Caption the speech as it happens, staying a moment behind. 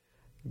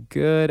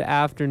Good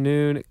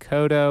afternoon,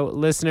 Kodo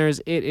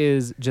listeners. It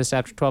is just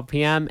after 12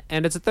 p.m.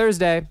 and it's a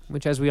Thursday,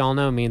 which, as we all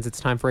know, means it's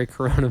time for a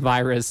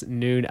coronavirus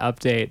noon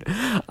update.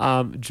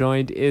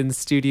 Joined in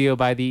studio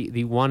by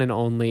the one and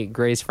only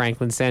Grace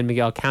Franklin, San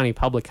Miguel County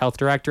Public Health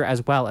Director,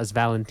 as well as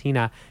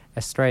Valentina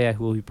Estrella,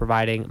 who will be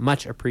providing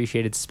much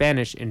appreciated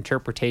Spanish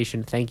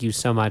interpretation. Thank you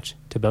so much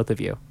to both of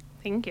you.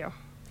 Thank you.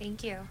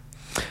 Thank you.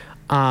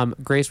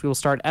 Grace, we will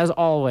start, as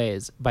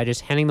always, by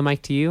just handing the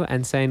mic to you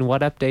and saying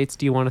what updates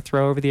do you want to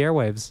throw over the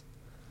airwaves?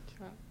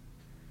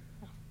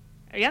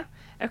 Yeah.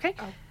 Okay.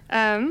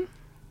 Some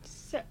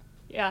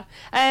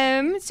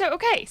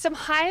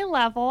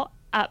high-level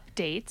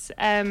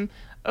updates.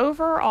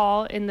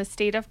 Overall, in the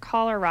state of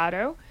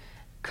Colorado,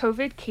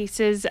 COVID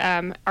cases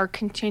are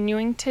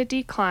continuing to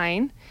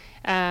decline,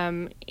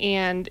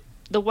 and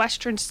the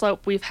Western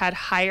Slope, we've had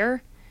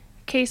higher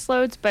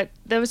caseloads, but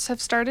those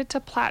have started to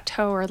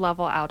plateau or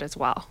level out as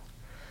well.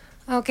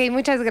 Ok,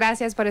 muchas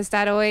gracias por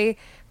estar hoy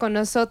con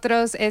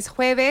nosotros. Es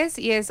jueves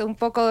y es un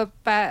poco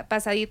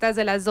pasaditas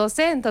de las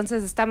 12,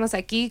 entonces estamos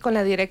aquí con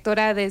la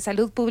directora de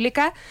Salud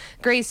Pública,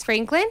 Grace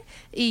Franklin,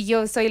 y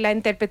yo soy la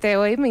intérprete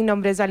hoy. Mi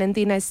nombre es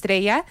Valentina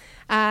Estrella.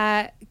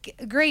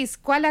 Grace,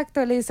 ¿cuál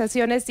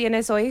actualizaciones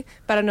tienes hoy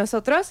para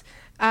nosotros?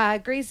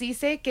 Grace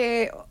dice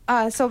que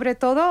sobre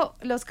todo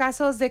los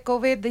casos de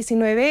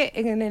COVID-19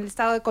 en el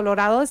estado de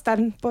Colorado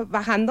están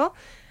bajando,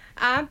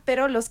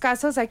 pero los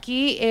casos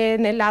aquí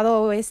en el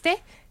lado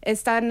oeste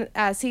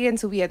siguen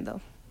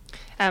subiendo.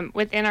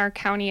 Within our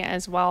county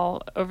as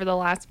well, over the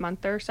last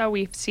month or so,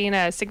 we've seen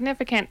a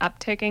significant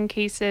uptick in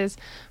cases,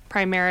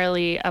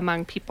 primarily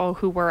among people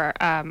who were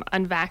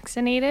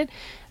unvaccinated.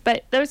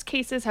 But those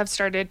cases have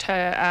started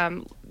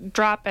to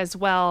drop as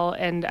well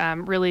and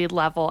really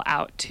level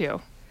out too.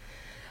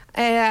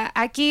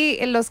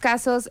 Aquí en los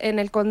casos en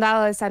el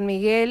condado de San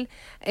Miguel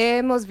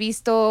hemos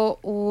visto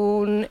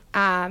un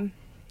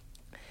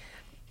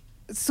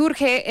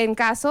surge en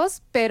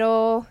casos,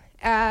 pero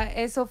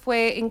eso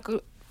fue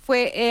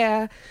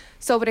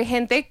sobre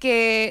gente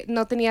que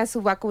no tenía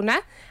su vacuna,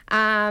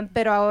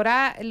 pero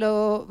ahora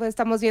lo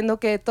estamos viendo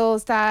que todo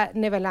está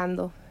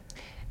nivelando.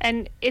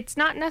 And it's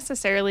not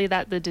necessarily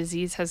that the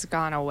disease has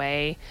gone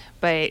away,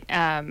 but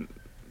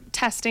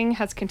testing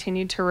has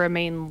continued to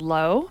remain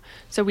low,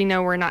 so we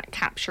know we're not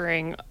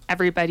capturing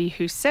everybody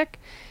who's sick.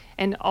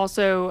 And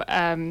also,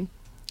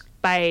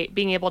 by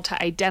being able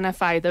to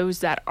identify those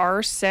that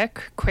are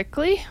sick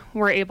quickly,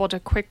 we're able to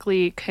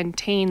quickly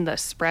contain the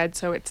spread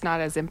so it's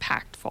not as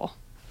impactful.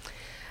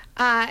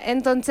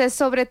 Entonces,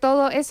 sobre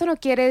todo, eso no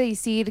quiere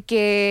decir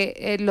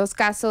que los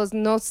casos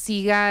no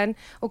sigan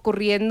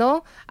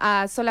ocurriendo,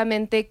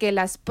 solamente que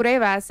las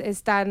pruebas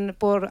están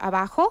por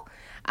abajo,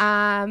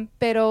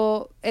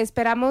 pero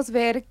esperamos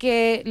ver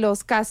que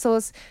los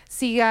casos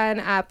sigan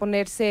a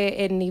ponerse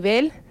en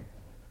nivel.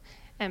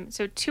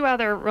 So two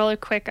other really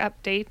quick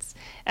updates.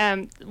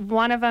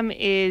 One of them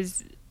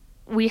is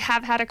we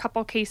have had a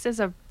couple cases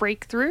of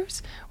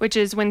breakthroughs, which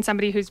is when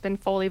somebody who's been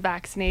fully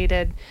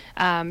vaccinated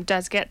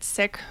does get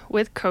sick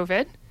with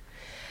COVID.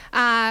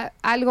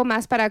 Algo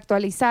más para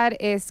actualizar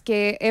es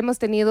que hemos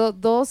tenido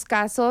 2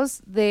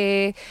 casos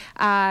de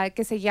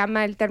que se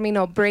llama el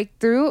término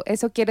breakthrough.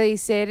 Eso quiere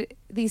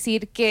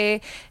decir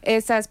que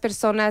esas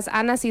personas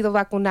han sido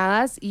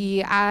vacunadas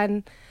y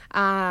han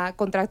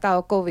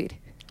contractado COVID.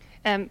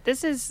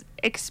 This is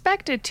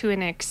expected to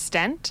an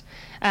extent,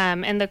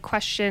 and the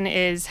question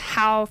is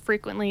how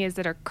frequently is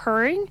it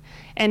occurring,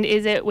 and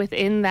is it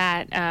within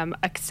that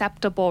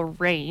acceptable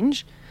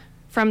range?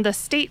 From the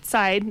state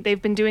side,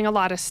 they've been doing a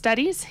lot of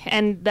studies,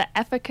 and the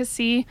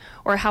efficacy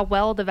or how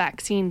well the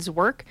vaccines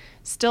work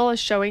still is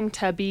showing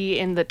to be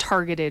in the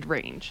targeted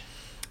range.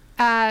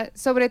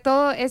 Sobre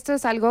todo, esto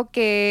es algo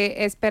que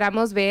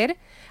esperamos ver,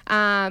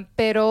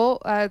 pero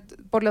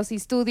por los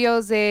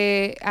estudios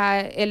de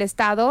el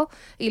Estado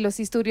y los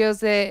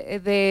estudios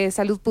de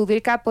salud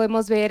pública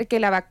podemos ver que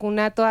la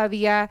vacuna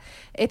todavía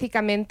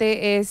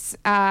éticamente es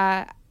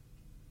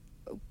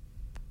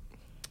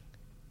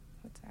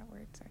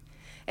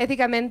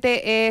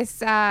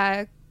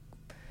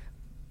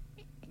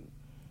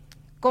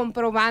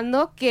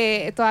comprobando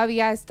que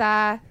todavía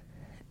está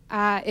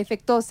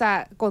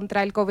efectuosa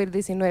contra el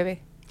COVID-19.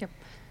 Yep.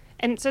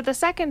 And so the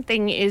second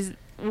thing is,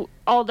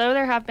 although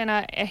there have been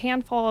a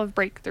handful of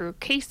breakthrough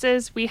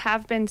cases, we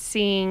have been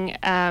seeing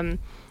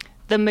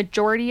the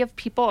majority of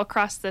people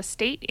across the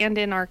state and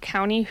in our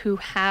county who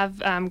have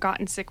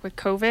gotten sick with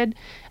COVID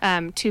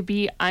to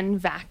be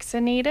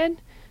unvaccinated.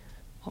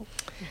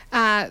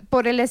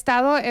 Por el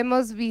estado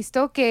hemos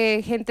visto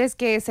que gentes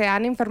que se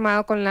han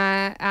enfermado con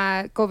la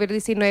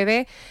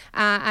COVID-19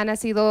 han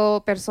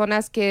sido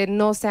personas que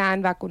no se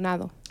han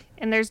vacunado.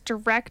 And there's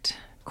direct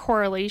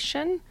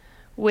correlation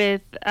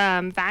with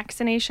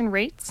vaccination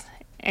rates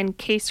and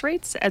case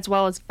rates, as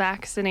well as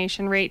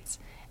vaccination rates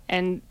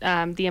and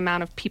the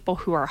amount of people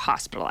who are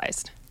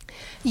hospitalized.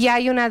 Y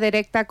hay una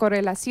directa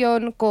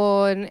correlación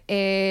con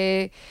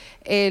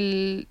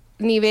el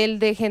nivel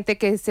de gente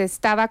que se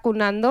está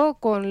vacunando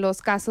con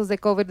los casos de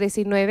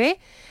COVID-19.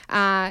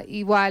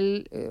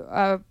 Igual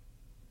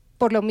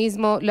por lo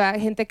mismo, la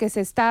gente que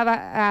se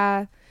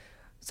estaba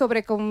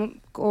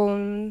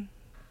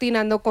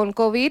sobrecontaminando con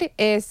COVID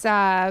es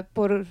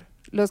por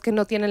los que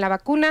no tienen la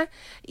vacuna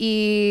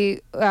y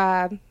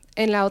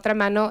en la otra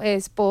mano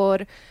es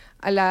por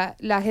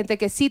la gente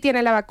que sí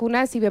tiene la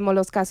vacuna, si vemos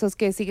los casos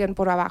que siguen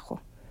por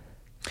abajo.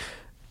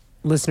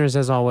 Listeners,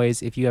 as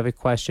always, if you have a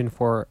question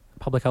for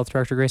Public Health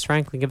Director Grace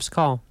Franklin, give us a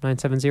call,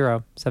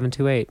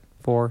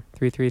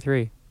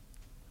 970-728-4333.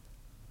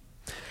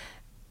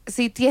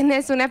 Si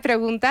tienes una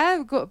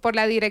pregunta por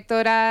la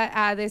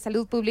directora de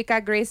Salud Pública,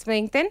 Grace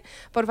Franklin,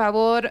 por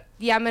favor,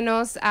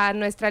 llámenos a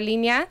nuestra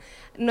línea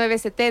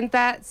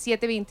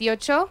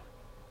 970-728.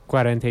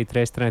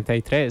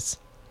 4333.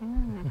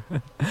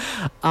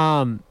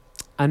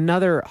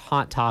 Another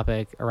hot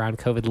topic around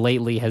COVID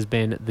lately has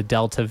been the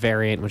Delta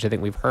variant, which I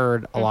think we've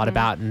heard a lot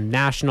about in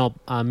national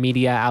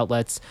media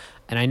outlets.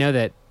 And I know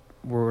that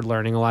we're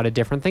learning a lot of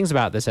different things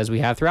about this as we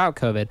have throughout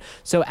COVID.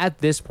 So at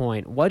this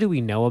point, what do we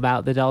know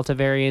about the Delta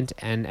variant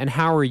and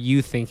how are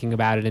you thinking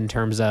about it in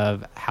terms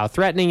of how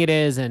threatening it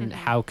is and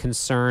how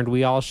concerned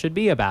we all should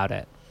be about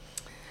it?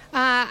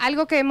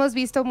 Algo que hemos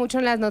visto mucho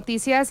en las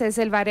noticias es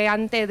el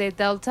variante de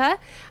Delta.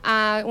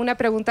 Una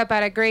pregunta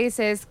para Grace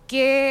es,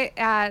 ¿qué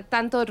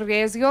tanto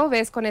riesgo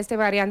ves con este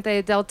variante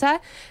de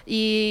Delta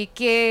y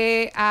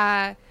qué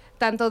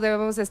tanto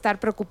debemos estar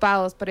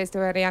preocupados por este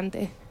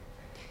variante?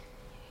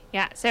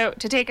 Yeah, so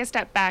to take a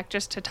step back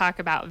just to talk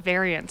about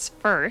variants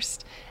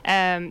first,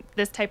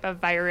 this type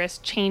of virus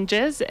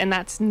changes, and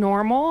that's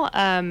normal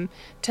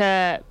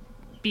to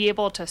be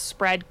able to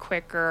spread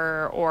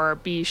quicker or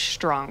be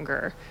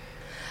stronger.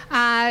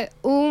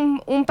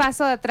 Un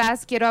paso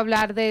atrás, quiero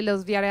hablar de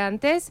los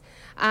variantes.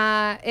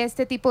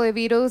 Este tipo de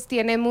virus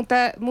tiene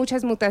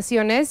muchas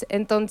mutaciones,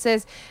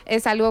 entonces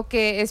es algo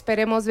que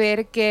esperemos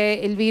ver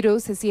que el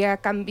virus se siga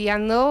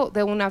cambiando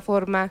de una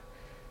forma.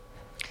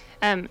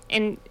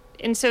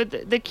 And so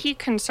the key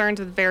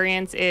concerns with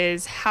variants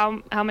is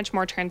how much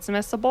more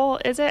transmissible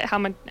is it? How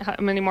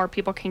many more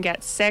people can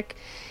get sick?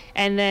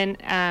 And then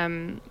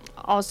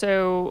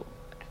also,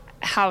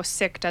 how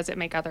sick does it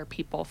make other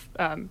people,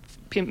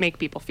 make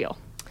people feel?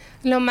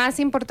 Lo más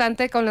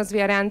importante con los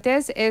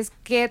variantes es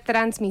qué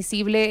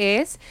transmisible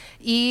es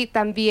y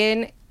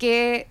también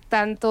qué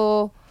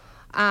tanto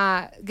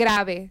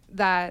grave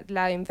da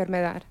la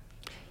enfermedad.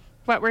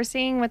 What we're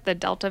seeing with the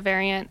Delta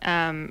variant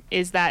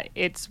is that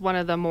it's one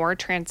of the more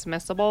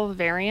transmissible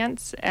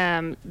variants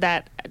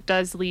that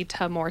does lead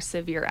to more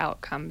severe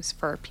outcomes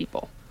for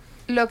people.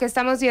 Lo que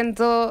estamos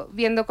viendo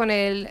con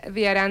el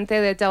variante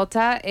de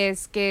Delta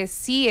es que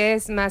sí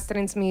es más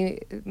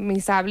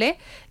transmisible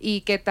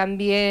y que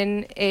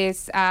también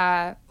es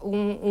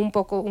un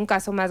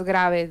caso más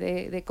grave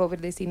de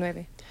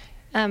COVID-19.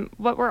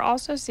 What we're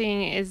also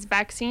seeing is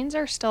vaccines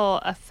are still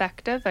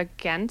effective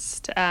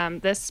against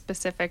this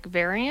specific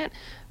variant,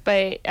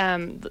 but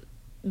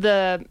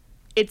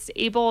it's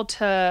able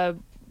to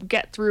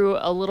get through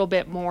a little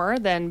bit more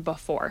than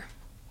before.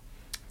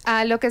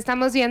 Lo que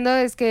estamos viendo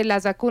es que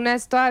las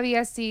vacunas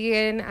todavía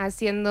siguen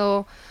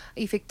siendo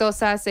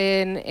efectuosas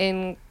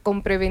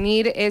con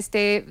prevenir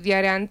este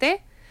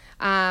variante,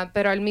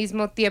 pero al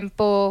mismo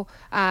tiempo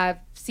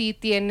sí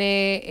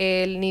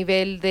tiene el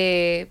nivel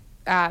de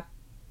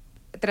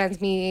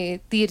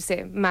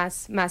transmitirse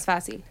más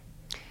fácil.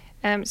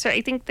 So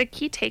I think the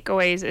key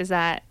takeaways is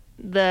that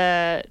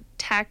the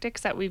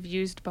tactics that we've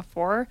used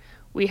before,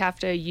 we have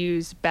to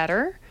use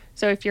better.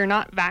 So if you're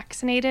not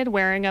vaccinated,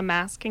 wearing a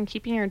mask and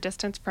keeping your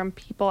distance from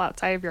people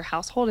outside of your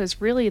household is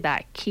really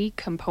that key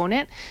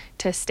component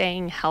to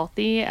staying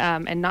healthy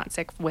and not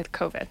sick with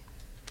COVID.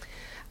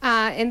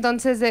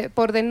 Entonces,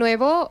 por de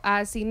nuevo,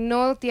 si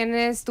no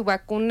tienes tu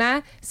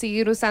vacuna,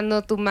 seguir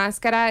usando tu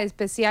máscara,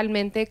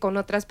 especialmente con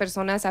otras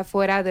personas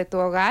afuera de tu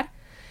hogar.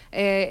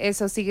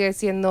 Eso sigue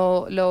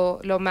siendo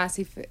lo más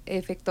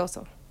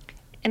efectuoso.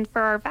 And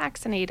for our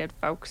vaccinated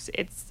folks,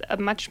 it's a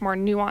much more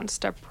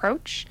nuanced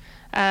approach.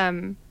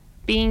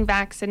 Being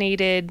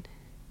vaccinated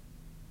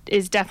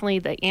is definitely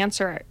the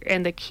answer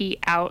and the key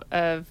out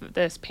of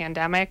this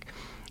pandemic.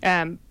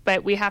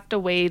 But we have to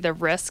weigh the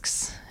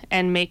risks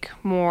and make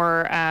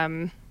more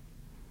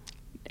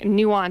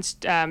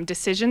nuanced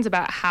decisions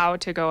about how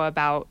to go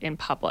about in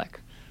public.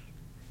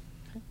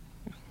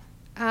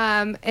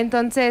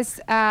 Entonces,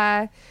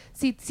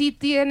 si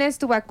tienes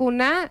tu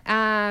vacuna,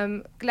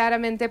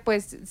 claramente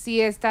pues sí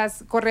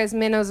corres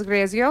menos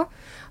riesgo,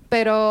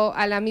 pero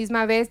a la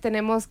misma vez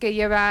tenemos que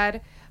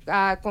llevar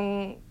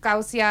con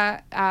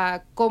caucia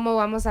cómo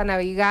vamos a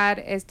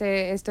navegar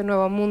este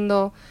nuevo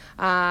mundo,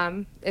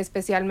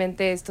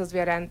 especialmente estos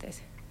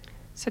variantes.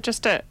 So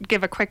just to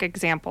give a quick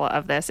example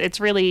of this, it's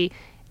really,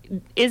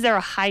 is there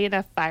a high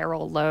enough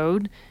viral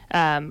load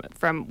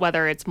from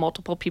whether it's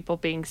multiple people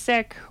being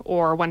sick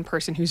or one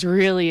person who's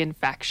really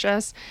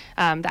infectious,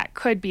 that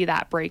could be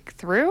that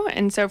breakthrough.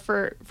 And so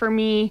for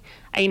me,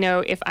 I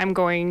know if I'm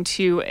going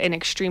to an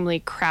extremely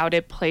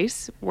crowded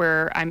place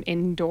where I'm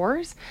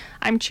indoors,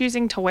 I'm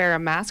choosing to wear a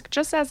mask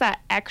just as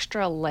that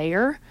extra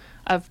layer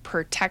of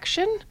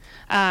protection,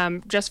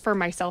 just for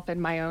myself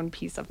and my own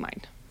peace of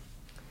mind.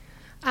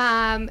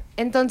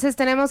 Entonces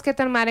tenemos que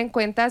tomar en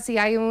cuenta si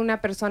hay una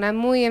persona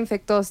muy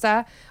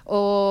infectosa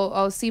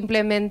o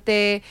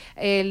simplemente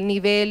el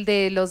nivel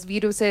de los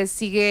virus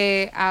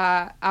sigue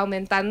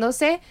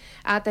aumentándose.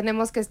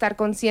 Tenemos que estar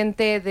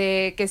consciente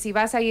de que si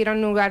vas a ir a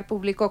un lugar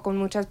público con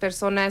muchas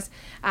personas,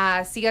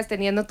 sigas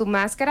teniendo tu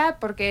máscara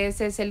porque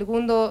ese es el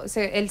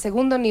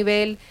segundo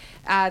nivel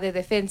de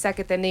defensa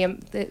que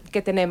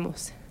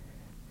tenemos.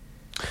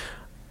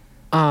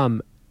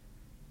 And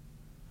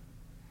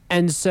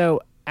so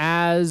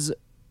as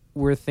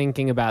we're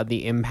thinking about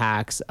the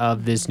impacts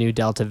of this new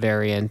Delta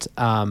variant,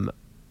 because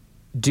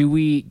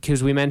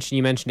you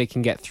mentioned it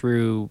can get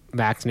through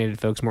vaccinated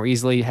folks more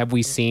easily. Have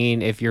we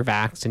seen if you're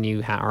vaxxed and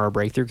you are a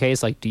breakthrough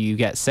case, like, do you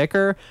get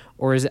sicker?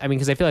 Or is it,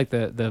 because I feel like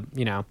the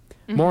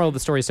moral of the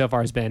story so far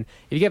has been,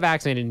 if you get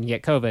vaccinated and you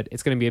get COVID,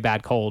 it's going to be a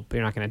bad cold, but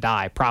you're not going to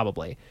die,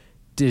 probably.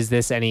 Does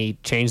this any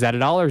change that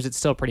at all? Or is it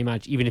still pretty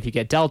much, even if you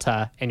get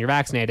Delta and you're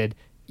vaccinated,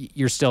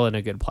 you're still in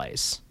a good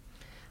place?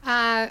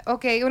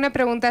 Ok, una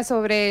pregunta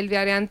sobre el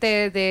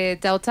variante de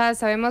Delta.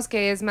 Sabemos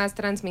que es más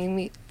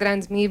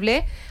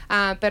transmisible,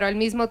 pero al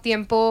mismo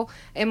tiempo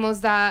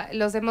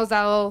los hemos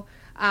dado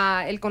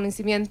el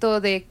conocimiento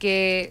de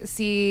que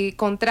si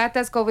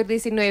contratas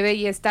COVID-19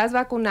 y estás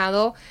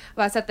vacunado,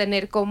 vas a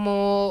tener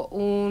como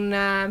un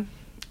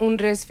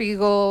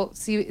resfriado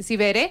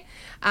severo.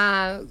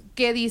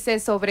 ¿Qué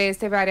dices sobre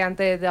este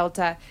variante de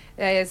Delta?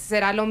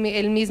 ¿Será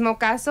el mismo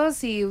caso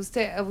si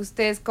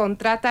ustedes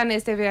contratan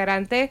este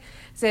variante?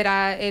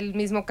 ¿Será el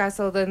mismo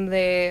caso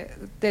donde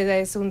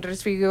es un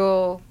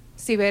resfriado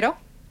severo?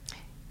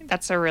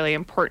 That's a really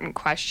important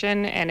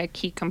question and a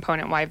key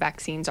component why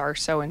vaccines are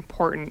so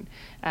important.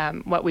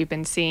 What we've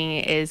been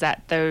seeing is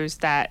that those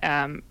that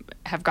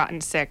have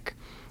gotten sick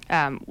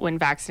when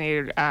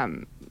vaccinated,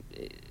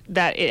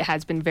 that it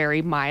has been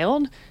very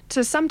mild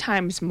to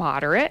sometimes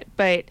moderate,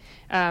 but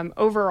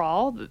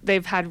overall,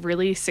 they've had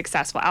really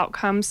successful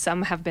outcomes.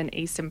 Some have been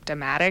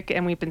asymptomatic,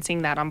 and we've been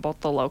seeing that on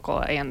both the local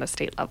and the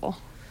state level.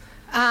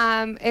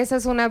 Esa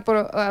es una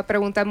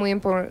pregunta muy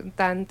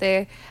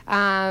importante,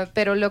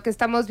 pero lo que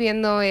estamos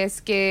viendo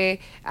es que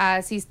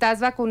si estás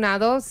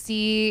vacunado,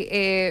 sí,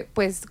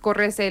 pues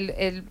corres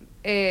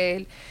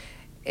que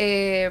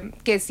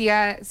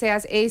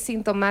seas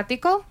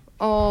asintomático,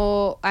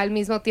 o al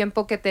mismo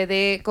tiempo que te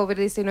dé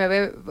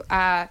COVID-19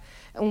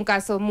 un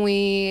caso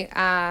muy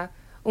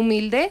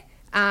humilde,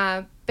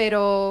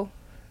 pero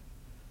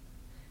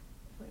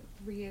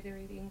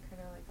reiterating kind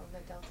of like on the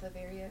Delta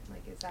variant,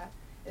 like is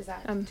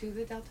that to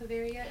the Delta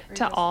variant?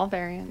 To all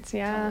variants,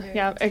 yeah.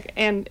 Yeah,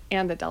 and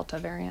the Delta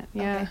variant,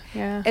 yeah, okay.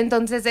 Yeah.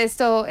 Entonces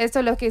esto es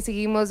lo que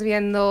seguimos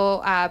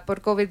viendo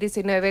por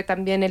COVID-19,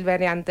 también el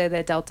variante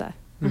de Delta.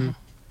 Mm-hmm.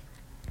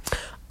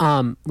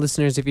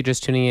 Listeners, if you're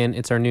just tuning in,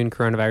 it's our noon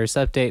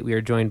coronavirus update. We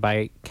are joined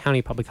by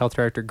County Public Health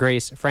Director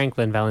Grace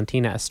Franklin,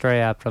 Valentina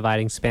Estrella,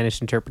 providing Spanish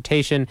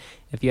interpretation.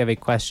 If you have a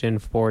question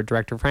for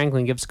Director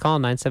Franklin, give us a call,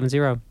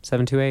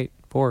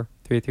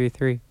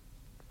 970-728-4333.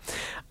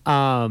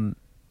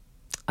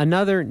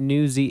 Another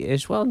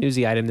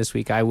newsy item this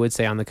week, I would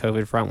say, on the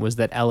COVID front was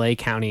that LA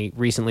County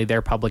recently,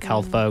 their public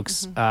health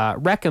folks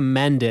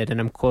recommended, and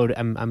I'm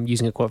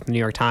using a quote from the New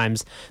York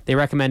Times, they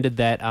recommended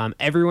that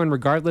everyone,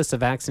 regardless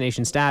of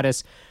vaccination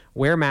status,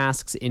 wear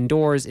masks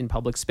indoors in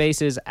public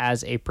spaces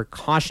as a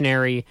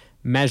precautionary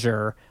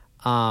measure.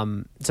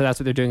 So that's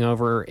what they're doing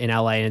over in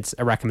LA, and it's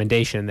a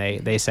recommendation,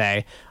 they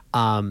say.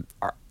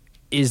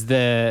 Is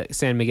the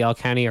San Miguel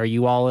County, are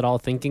you all at all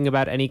thinking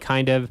about any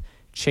kind of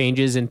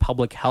changes in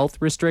public health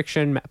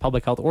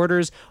public health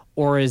orders,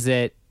 or are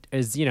you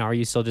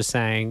still just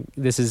saying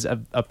this is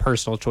a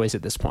personal choice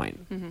at this point?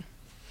 Mm-hmm.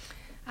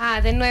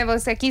 De nuevo,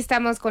 aquí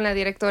estamos con la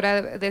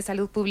directora de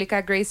Salud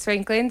Pública, Grace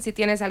Franklin. Si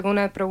tienes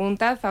alguna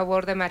pregunta,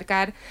 favor de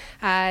marcar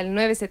al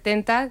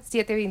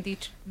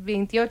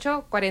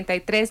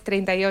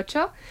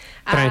 970-728-4338.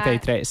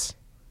 33.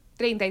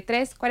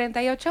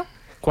 33-48.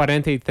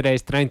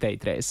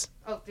 43-33.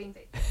 Oh,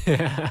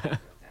 33.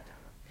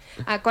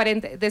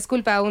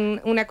 Disculpa,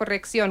 una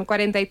corrección.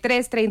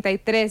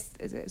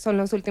 43-33 son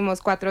los últimos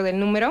 4 del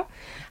número.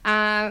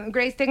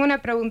 Grace, tengo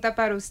una pregunta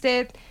para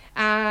usted.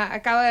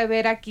 Acabo de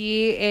ver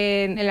aquí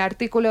en el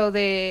artículo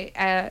de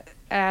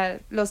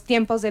los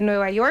tiempos de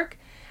Nueva York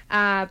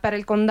para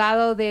el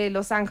condado de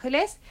Los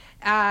Ángeles.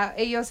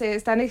 Ellos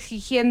están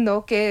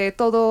exigiendo que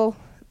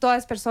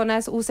todas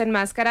personas usen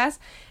máscaras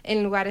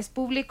en lugares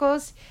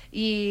públicos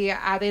y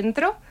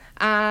adentro.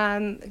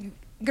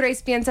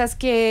 Grace, ¿piensas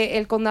que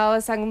el condado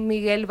de San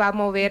Miguel va a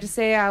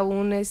moverse a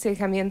un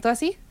exigiamiento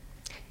así?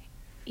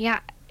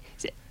 Yeah.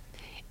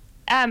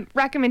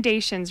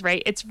 Recommendations,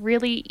 right? It's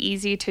really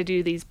easy to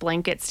do these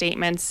blanket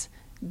statements.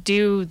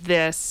 Do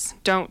this,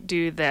 don't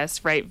do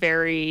this, right?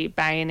 Very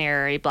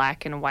binary,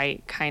 black and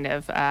white kind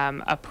of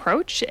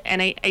approach.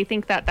 And I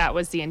think that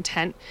was the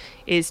intent,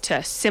 is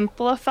to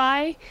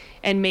simplify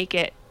and make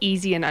it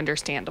easy and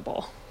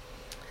understandable.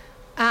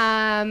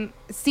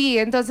 Sí,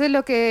 entonces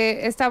lo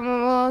que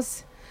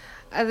estamos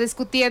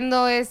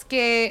discutiendo es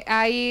que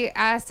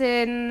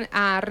hacen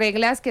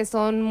reglas que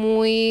son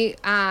muy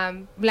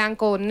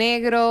blanco o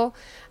negro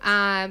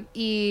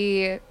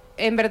y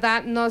en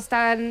verdad no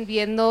están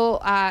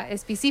viendo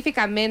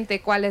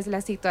específicamente cuál es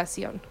la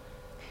situación.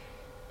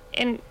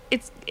 And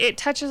it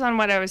touches on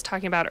what I was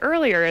talking about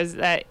earlier, is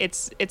that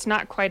it's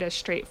not quite as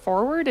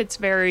straightforward. It's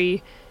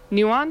very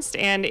nuanced,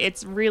 and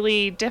it's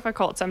really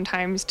difficult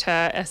sometimes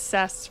to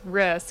assess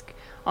risk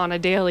on a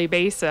daily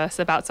basis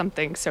about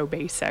something so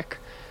basic.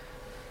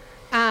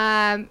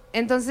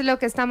 Entonces lo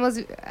que estamos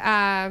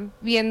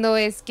viendo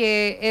es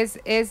que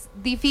es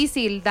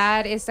difícil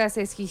dar estas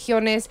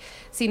decisiones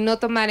sin no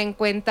tomar en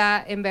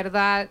cuenta en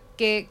verdad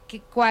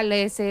cuál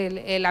es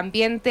el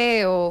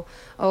ambiente o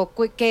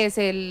qué es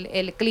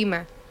el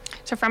clima.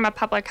 So from a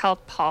public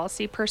health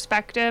policy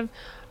perspective,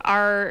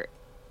 our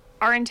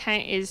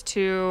intent is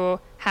to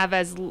have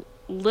as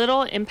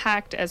little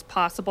impact as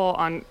possible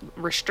on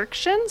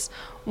restrictions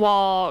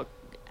while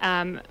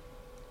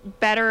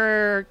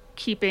better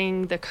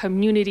keeping the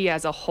community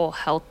as a whole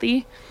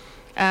healthy.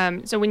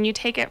 So when you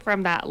take it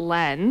from that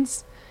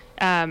lens,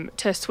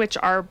 to switch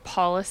our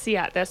policy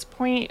at this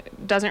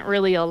point doesn't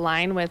really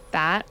align with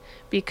that,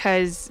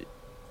 because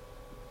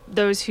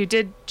those who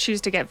did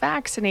choose to get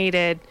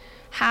vaccinated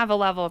have a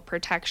level of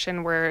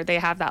protection where they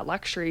have that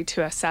luxury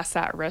to assess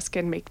that risk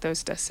and make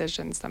those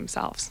decisions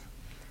themselves.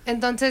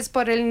 Entonces,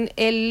 por el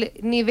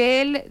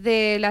nivel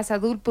de la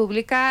salud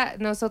pública,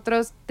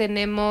 nosotros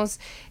tenemos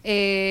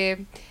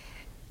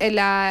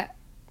la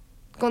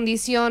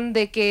condición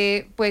de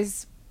que,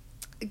 pues,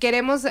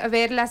 queremos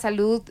ver la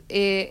salud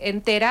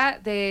entera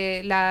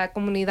de la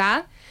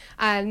comunidad,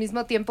 al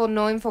mismo tiempo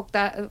no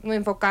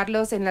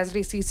enfocarlos en las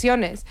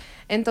restricciones.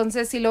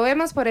 Entonces, si lo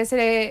vemos por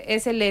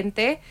ese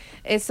lente,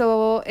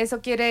 eso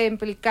quiere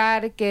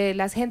implicar que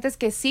las gentes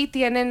que sí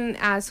tienen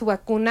su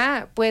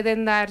vacuna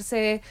pueden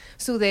darse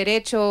su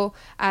derecho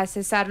a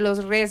cesar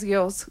los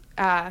riesgos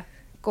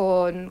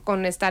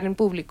con estar en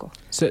público.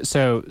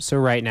 So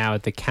right now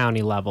at the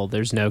county level,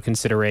 there's no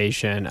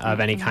consideration of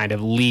any kind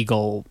of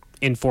legal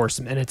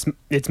enforcement.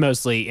 It's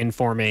mostly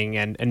informing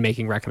and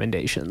making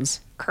recommendations.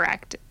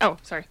 Correct. Oh,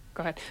 sorry.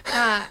 Go ahead.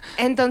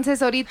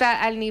 Entonces,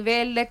 ahorita al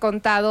nivel de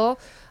condado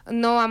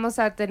no vamos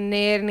a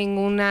tener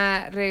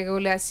ninguna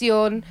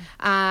regulación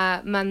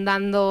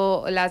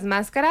mandando las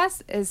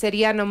máscaras.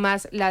 Serían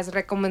nomás las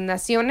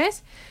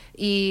recomendaciones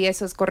y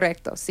eso es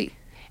correcto, sí.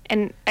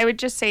 And I would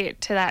just say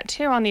to that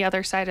too, on the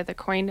other side of the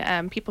coin,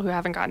 people who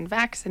haven't gotten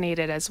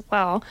vaccinated as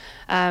well,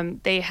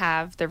 they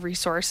have the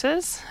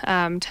resources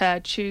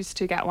to choose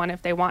to get one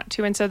if they want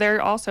to. And so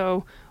they're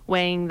also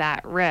weighing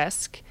that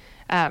risk.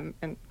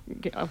 And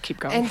I'll keep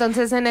going.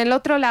 Entonces, en el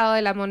otro lado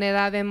de la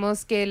moneda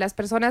vemos que las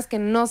personas que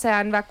no se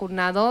han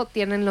vacunado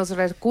tienen los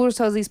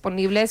recursos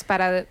disponibles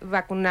para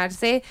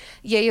vacunarse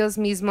y ellos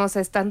mismos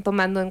están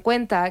tomando en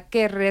cuenta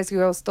qué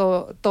riesgos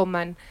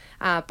toman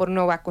por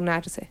no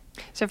vacunarse.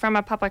 So from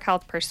a public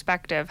health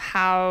perspective,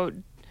 how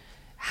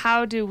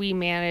do we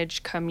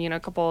manage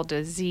communicable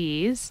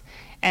disease?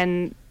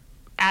 And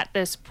at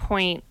this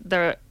point,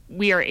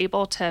 we are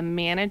able to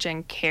manage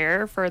and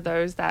care for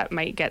those that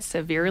might get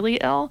severely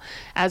ill,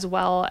 as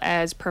well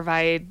as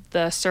provide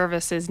the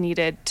services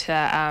needed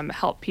to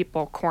help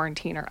people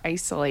quarantine or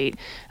isolate.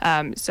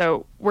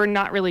 So we're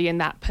not really in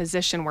that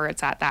position where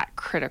it's at that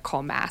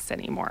critical mass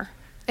anymore.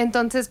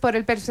 Entonces, por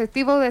el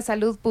perspectivo de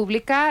salud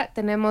pública,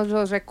 tenemos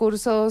los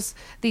recursos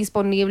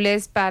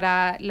disponibles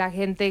para la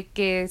gente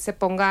que se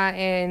ponga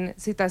en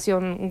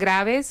situación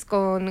graves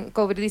con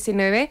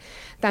COVID-19.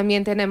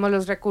 También tenemos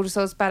los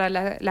recursos para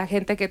la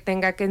gente que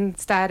tenga que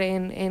estar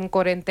en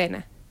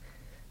cuarentena.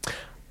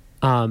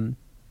 And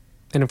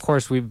of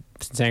course, we've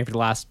been saying for the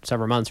last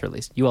several months, or at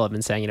least you all have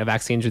been saying,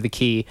 vaccines are the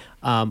key.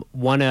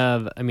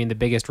 The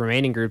biggest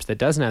remaining groups that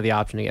doesn't have the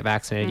option to get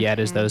vaccinated yet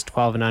is those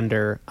 12 and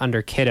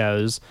under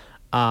kiddos.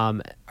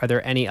 Are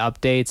there any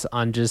updates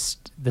on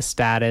just the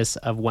status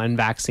of when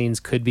vaccines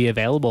could be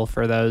available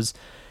for those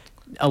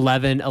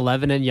 11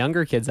 and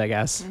younger kids, I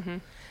guess? Mm-hmm.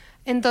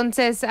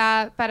 Entonces,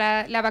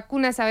 para la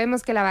vacuna,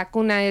 sabemos que la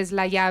vacuna es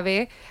la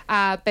llave,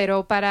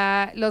 pero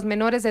para los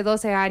menores de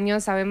 12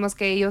 años sabemos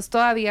que ellos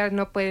todavía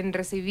no pueden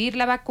recibir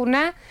la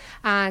vacuna.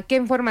 ¿Qué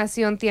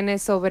información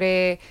tienes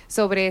sobre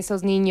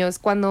esos niños?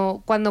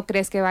 ¿Cuándo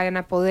crees que vayan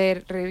a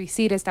poder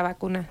recibir esta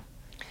vacuna?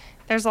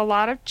 There's a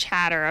lot of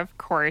chatter, of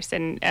course,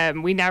 and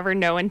we never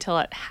know until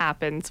it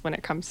happens when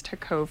it comes to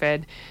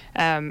COVID.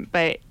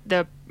 But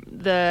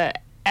the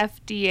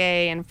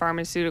FDA and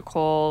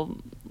pharmaceutical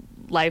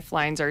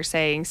lifelines are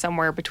saying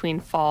somewhere between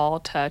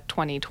fall to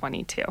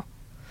 2022.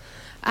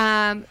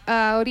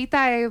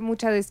 Ahorita hay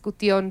mucha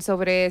discusión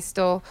sobre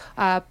esto.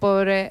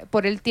 Por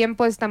el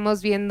tiempo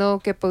estamos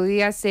viendo que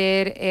podría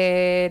ser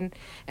en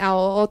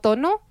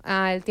otoño,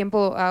 el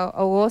tiempo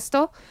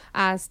agosto,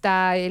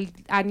 hasta el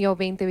año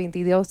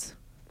 2022.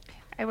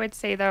 I would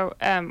say, though,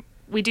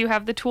 we do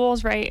have the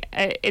tools, right?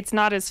 It's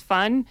not as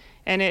fun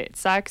and it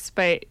sucks,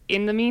 but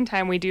in the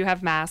meantime, we do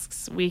have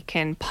masks. We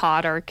can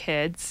pod our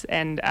kids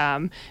and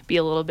be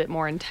a little bit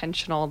more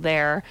intentional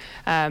there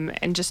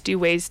and just do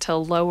ways to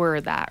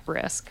lower that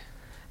risk.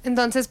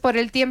 Entonces, por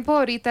el tiempo,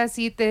 ahorita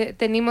sí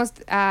tenemos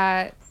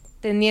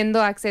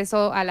teniendo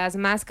acceso a las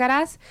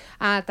máscaras.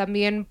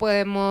 También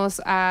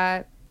podemos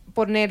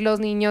poner los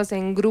niños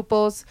en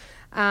grupos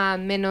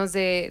menos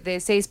de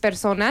 6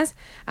 personas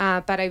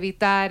para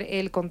evitar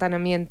el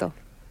contaminamiento.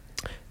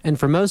 And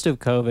for most of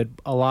COVID,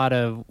 a lot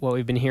of what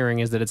we've been hearing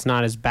is that it's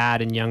not as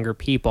bad in younger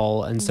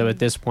people. And so at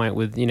this point,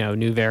 with, you know,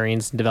 new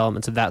variants and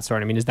developments of that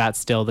sort, I mean, is that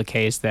still the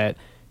case that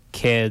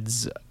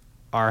kids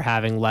are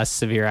having less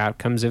severe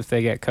outcomes if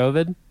they get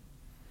COVID?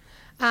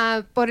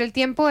 Por el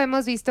tiempo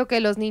hemos visto que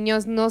los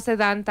niños no se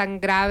dan tan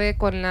grave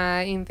con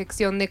la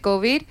infección de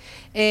COVID.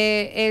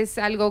 Es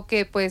algo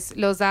que pues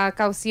los da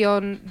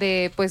caución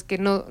de pues que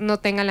no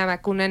tengan la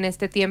vacuna en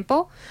este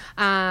tiempo.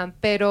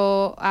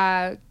 Pero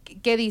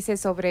 ¿qué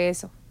dices sobre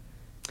eso?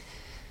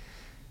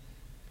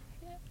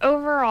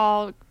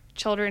 Overall,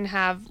 children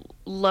have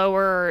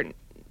lower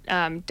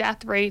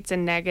death rates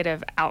and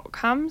negative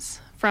outcomes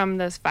from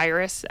this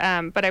virus,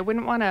 but I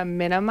wouldn't want to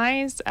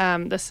minimize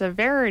the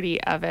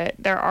severity of it.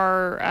 There's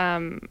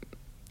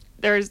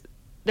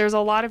a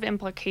lot of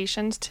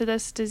implications to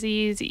this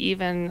disease,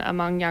 even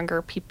among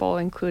younger people,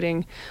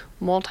 including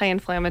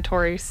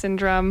multi-inflammatory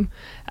syndrome,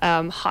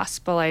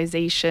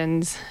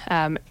 hospitalizations,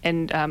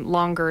 and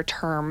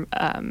longer-term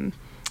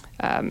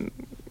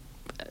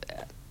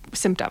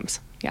symptoms.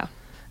 Yeah.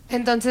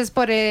 Entonces,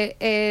 por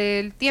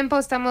el tiempo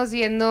estamos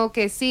viendo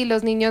que sí,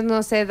 los niños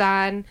no se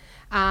dan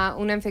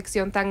una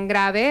infección tan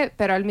grave,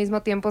 pero al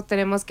mismo tiempo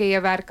tenemos que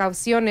llevar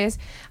cauciones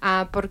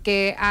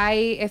porque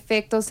hay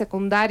efectos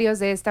secundarios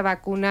de esta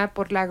vacuna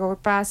por largo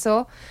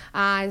plazo.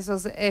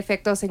 Esos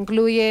efectos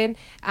incluyen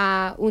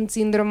un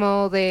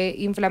síndrome de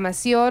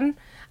inflamación,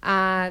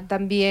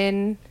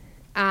 también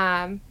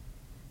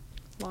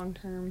Long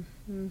term.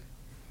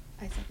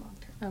 I said long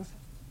term. Oh.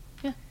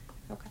 Yeah.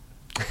 Okay.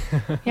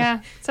 Yeah.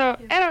 So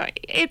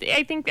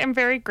I think I'm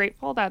very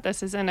grateful that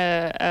this isn't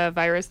a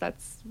virus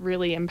that's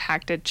really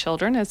impacted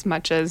children as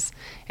much as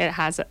it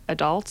has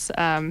adults.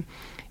 And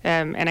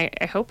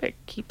I hope it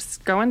keeps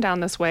going down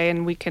this way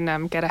and we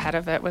can get ahead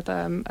of it with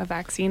a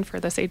vaccine for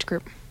this age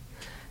group.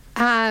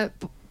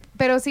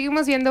 Pero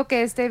seguimos viendo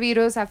que este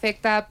virus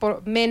afecta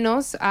por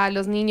menos a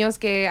los niños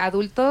que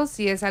adultos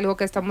y es algo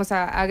que estamos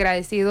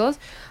agradecidos,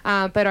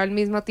 pero al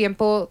mismo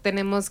tiempo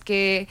tenemos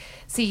que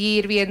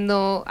seguir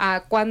viendo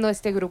cuándo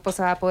este grupo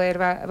se va a poder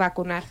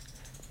vacunar.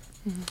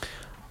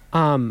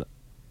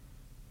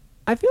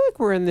 I feel like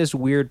we're in this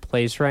weird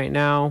place right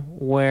now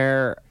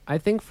where I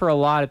think for a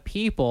lot of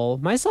people,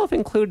 myself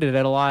included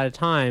at a lot of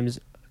times,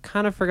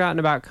 kind of forgotten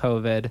about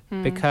COVID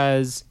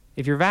because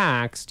if you're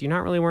vaxxed, you're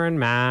not really wearing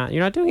masks.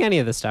 You're not doing any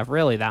of this stuff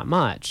really that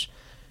much.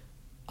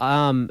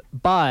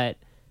 But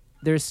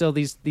there's still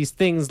these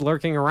things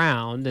lurking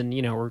around, and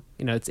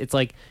it's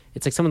like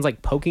someone's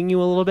like poking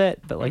you a little bit,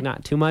 but like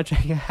not too much,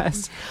 I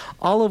guess.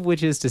 All of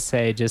which is to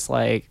say, just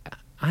like,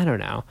 I don't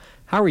know.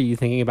 How are you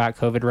thinking about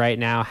COVID right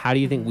now? How do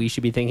you think we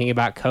should be thinking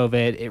about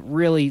COVID? It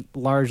really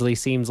largely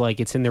seems like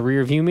it's in the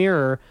rearview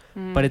mirror,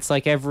 but it's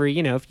like every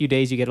few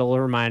days you get a little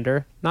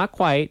reminder. Not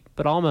quite,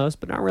 but almost,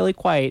 but not really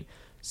quite.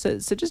 So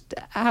just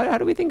how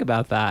do we think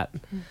about that?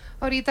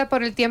 Ahorita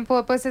por el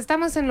tiempo, pues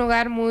estamos en un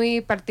lugar muy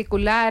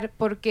particular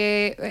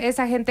porque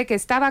esa gente que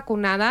está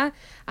vacunada,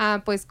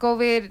 pues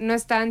COVID no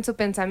está en su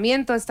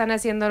pensamiento, están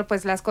haciendo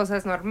pues las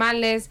cosas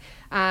normales,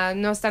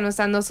 no están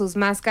usando sus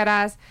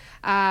máscaras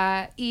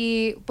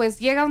y pues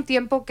llega un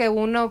tiempo que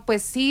uno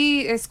pues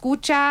sí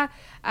escucha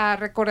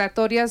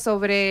recordatorios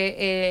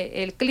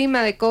sobre el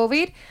clima de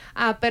COVID,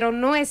 pero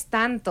no es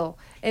tanto.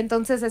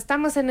 Entonces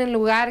estamos en el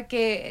lugar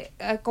que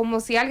como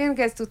si alguien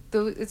que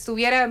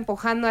estuviera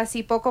empujando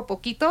así poco a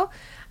poquito,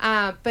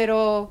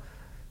 pero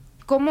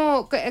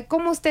 ¿cómo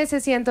usted se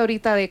siente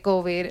ahorita de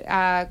COVID?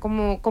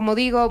 Como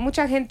digo,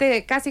 mucha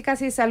gente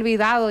casi se ha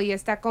olvidado y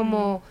está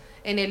como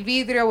en el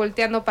vidrio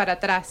volteando para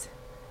atrás.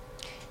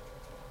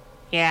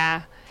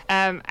 Yeah.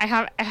 I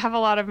have a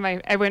lot of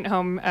I went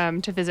home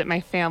to visit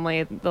my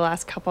family the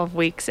last couple of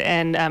weeks,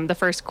 and the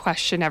first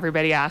question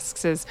everybody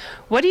asks is,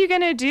 what are you going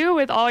to do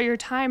with all your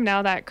time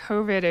now that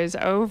COVID is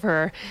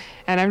over?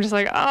 And I'm just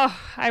like, oh,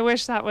 I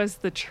wish that was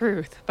the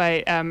truth.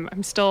 But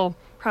I'm still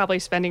probably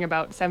spending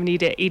about 70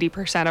 to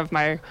 80% of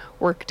my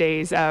work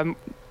days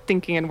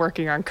thinking and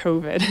working on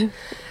COVID.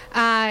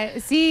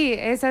 Sí,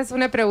 esa es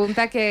una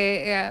pregunta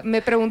que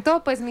me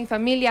preguntó pues mi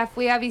familia.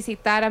 Fui a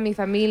visitar a mi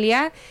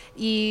familia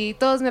y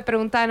todos me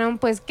preguntaron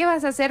pues ¿qué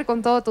vas a hacer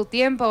con todo tu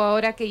tiempo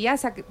ahora que ya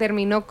se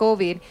terminó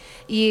COVID?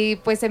 Y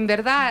pues en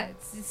verdad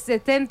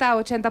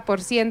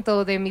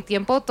 70-80% de mi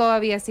tiempo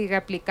todavía sigue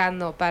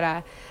aplicando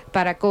para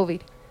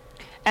COVID.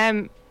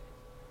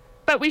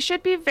 But we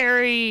should be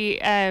very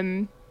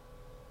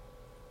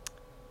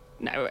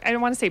no, I don't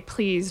want to say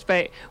pleased,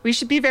 but we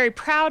should be very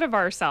proud of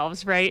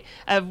ourselves, right?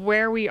 Of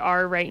where we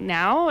are right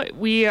now.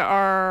 We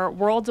are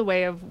worlds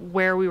away of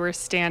where we were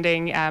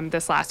standing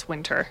this last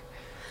winter.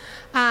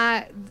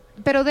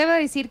 Pero debo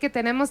decir que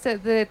tenemos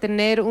de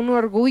tener un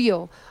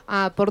orgullo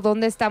por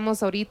donde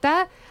estamos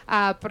ahorita,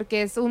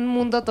 porque es un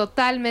mundo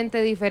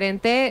totalmente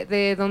diferente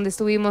de donde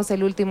estuvimos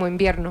el último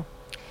invierno.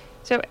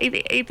 So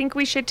I think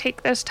we should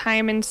take this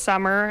time in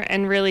summer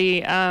and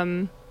really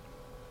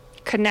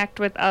connect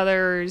with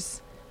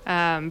others,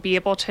 be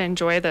able to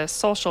enjoy the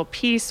social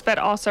piece, but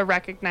also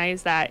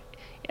recognize that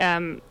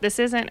this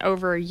isn't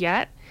over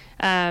yet.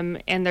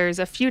 And there's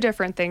a few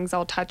different things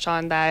I'll touch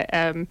on that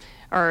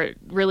are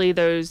really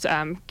those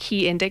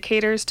key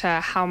indicators to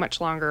how much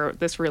longer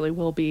this really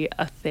will be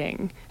a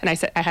thing. And I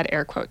had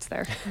air quotes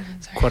there.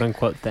 Quote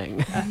unquote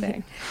thing. A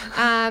thing.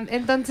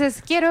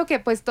 Entonces quiero que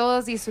pues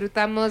todos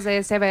disfrutamos de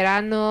ese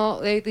verano,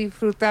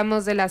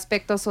 disfrutamos del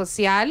aspecto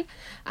social,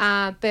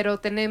 pero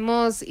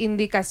tenemos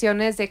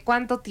indicaciones de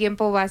cuánto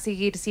tiempo va a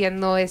seguir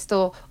siendo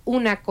esto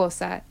una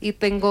cosa, y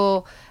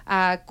tengo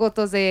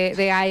cotos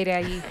de aire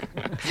ahí.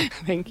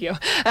 Thank you.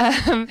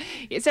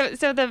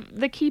 So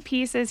the key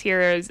pieces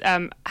here is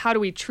how do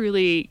we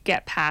truly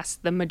get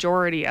past the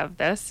majority of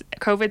this?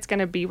 COVID's going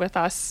to be with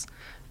us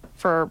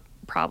for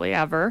probably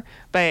ever,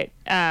 but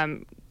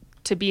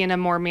to be in a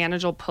more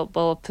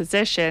manageable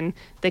position,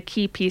 the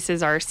key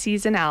pieces are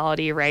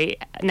seasonality,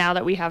 right? Now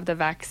that we have the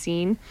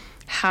vaccine,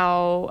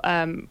 how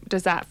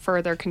does that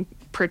further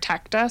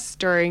protect us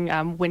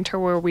during winter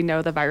where we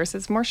know the virus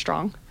is more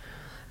strong?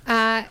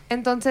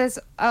 Entonces,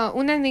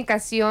 una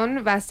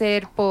indicación va a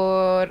ser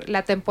por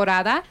la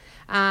temporada,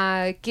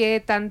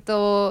 qué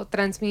tanto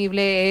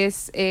transmisible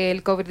es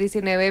el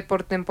COVID-19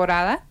 por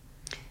temporada.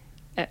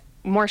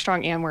 More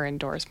strong, and we're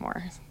indoors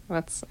more.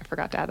 I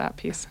forgot to add that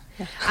piece.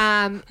 Yeah.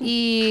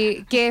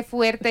 Y qué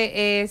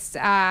fuerte es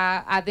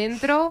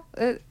adentro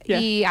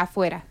y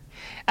afuera.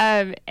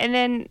 And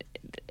then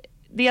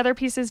the other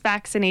piece is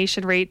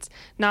vaccination rates,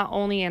 not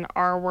only in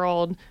our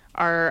world,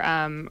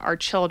 our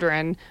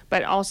children,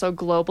 but also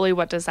globally.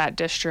 What does that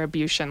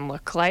distribution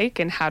look like,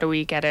 and how do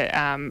we get it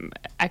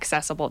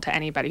accessible to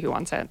anybody who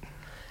wants it?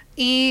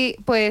 Y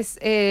pues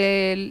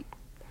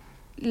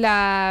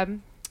la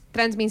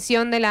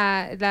transmisión de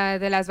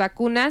las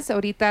vacunas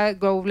ahorita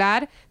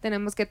global,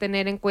 tenemos que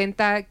tener en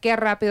cuenta qué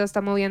rápido está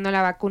moviendo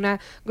la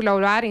vacuna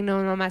global y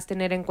no nomás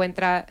tener en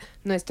cuenta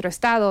nuestro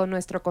estado,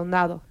 nuestro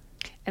condado.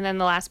 And then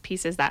the last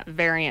piece is that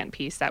variant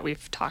piece that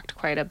we've talked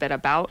quite a bit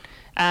about.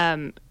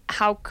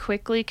 How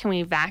quickly can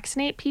we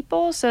vaccinate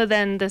people so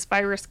then this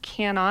virus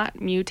cannot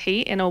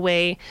mutate in a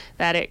way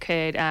that it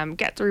could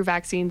get through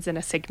vaccines in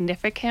a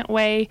significant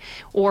way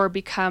or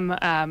become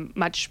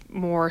much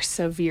more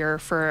severe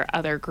for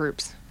other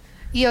groups?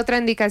 Y otra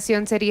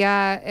indicación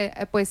sería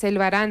pues el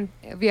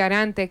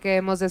variante que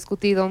hemos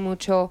discutido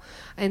mucho.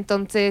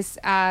 Entonces,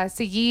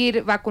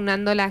 seguir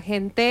vacunando a la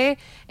gente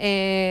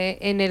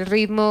en el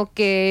ritmo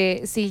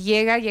que si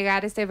llega a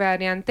llegar este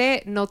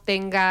variante no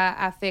tenga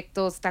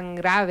efectos tan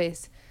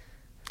graves.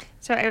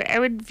 So I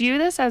would view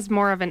this as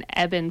more of an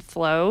ebb and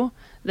flow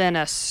than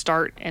a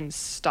start and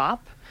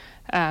stop.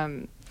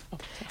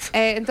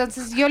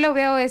 Entonces yo lo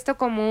veo esto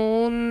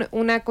como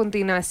una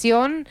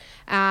continuación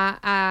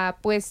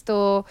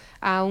puesto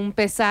a un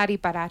pesar y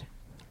parar.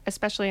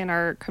 Especially in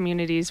our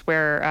communities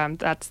where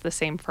that's the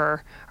same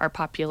for our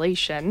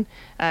population.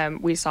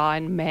 We saw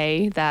in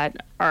May that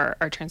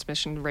our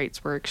transmission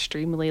rates were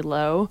extremely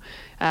low.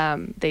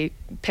 They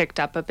picked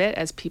up a bit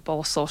as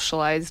people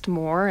socialized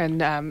more,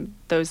 and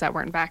those that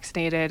weren't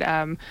vaccinated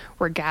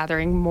were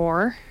gathering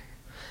more.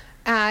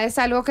 Es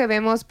algo que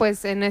vemos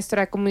pues en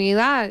nuestra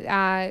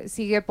comunidad,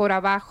 sigue por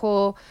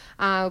abajo.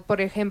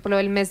 Por ejemplo,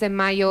 el mes de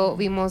mayo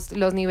vimos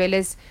los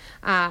niveles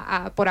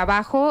por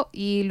abajo,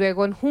 y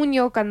luego en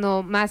junio,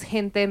 cuando más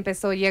gente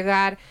empezó a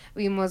llegar,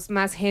 vimos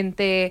más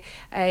gente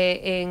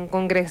en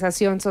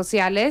congregaciones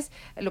sociales,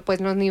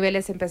 pues los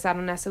niveles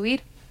empezaron a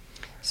subir.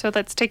 So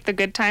let's take the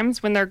good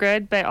times when they're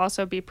good, but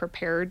also be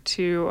prepared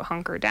to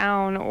hunker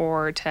down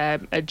or to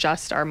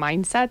adjust our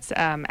mindsets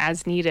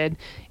as needed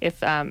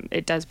if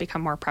it does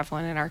become more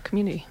prevalent in our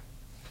community.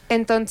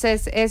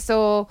 Entonces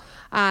eso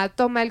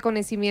toma el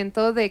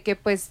conocimiento de que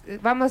pues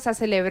vamos a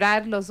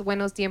celebrar los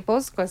buenos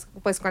tiempos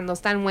pues cuando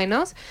están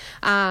buenos,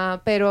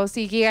 pero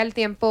si llega el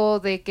tiempo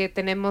de que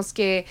tenemos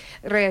que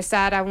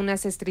regresar a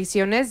unas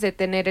restricciones, de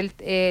tener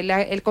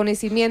el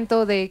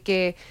conocimiento de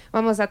que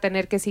vamos a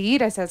tener que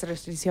seguir esas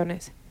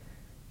restricciones.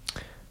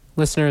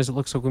 Listeners, it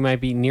looks like we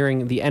might be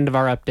nearing the end of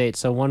our update,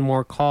 so one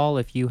more call.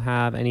 If you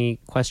have any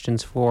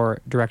questions for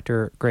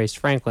Director Grace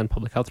Franklin,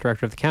 Public Health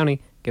Director of the county,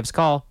 give us a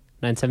call.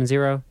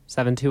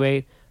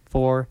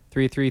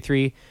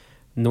 970-728-4333,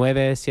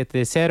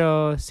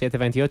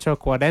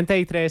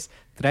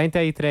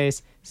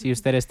 970-728-4333, si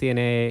ustedes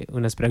tienen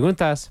unas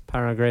preguntas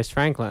para Grace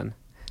Franklin.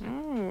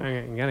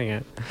 I'm getting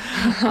it.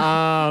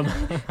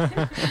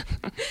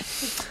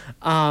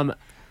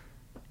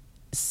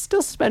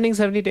 Still spending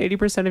 70 to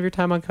 80% of your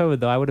time on COVID,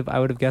 though. I would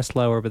have guessed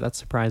lower, but that's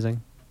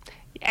surprising.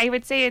 I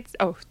would say it's...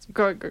 Oh,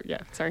 go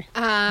yeah, sorry.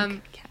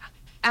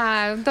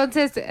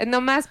 Entonces,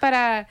 nomás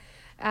para...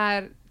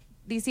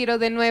 decirlo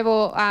de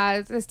nuevo,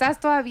 estás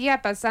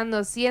todavía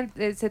pasando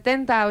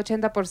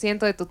 70-80%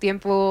 de tu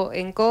tiempo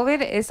en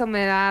COVID. Eso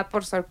me da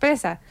por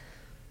sorpresa.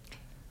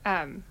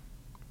 I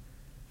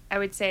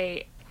would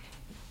say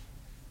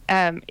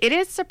it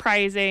is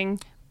surprising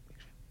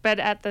but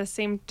at the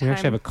same time, We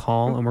actually have a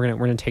call, and we're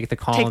gonna take the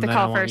call. Take and the then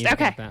call I want first. you to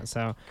Okay. get that.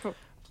 So Cool.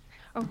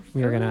 Oh,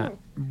 we are gonna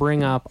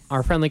bring up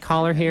our friendly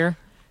caller here.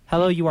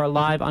 Hello, you are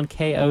live on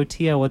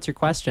KOTO. What's your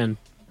question?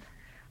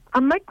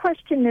 My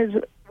question is,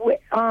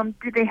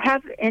 do they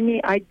have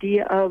any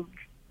idea of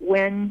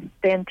when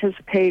they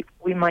anticipate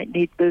we might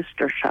need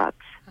booster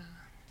shots?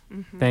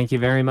 Thank you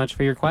very much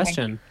for your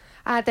question.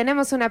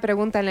 Tenemos una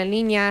pregunta en la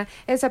línea.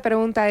 Esa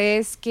pregunta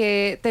es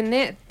que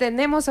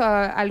tenemos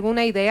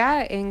alguna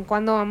idea en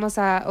cuándo vamos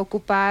a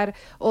ocupar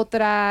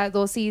otra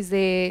dosis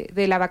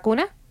de la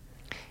vacuna.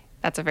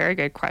 That's a very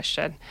good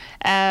question.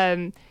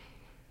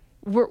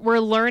 We're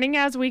learning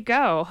as we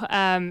go.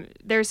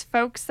 There's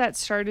folks that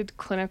started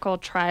clinical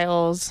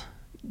trials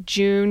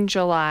June,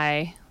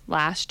 July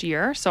last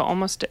year, so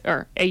almost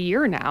a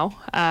year now,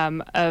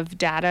 of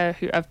data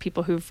of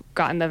people who've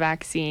gotten the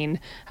vaccine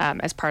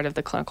as part of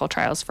the clinical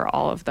trials for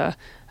all of the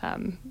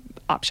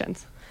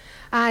options.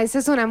 Esa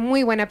es una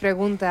muy buena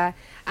pregunta.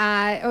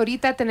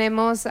 Ahorita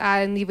tenemos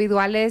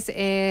individuales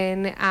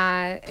en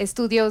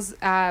estudios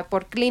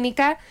por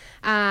clínica.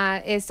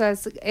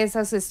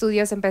 Esos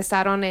estudios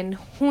empezaron en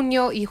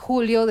junio y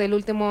julio del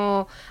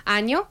último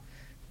año.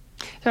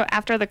 So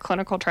after the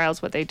clinical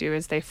trials, what they do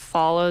is they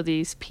follow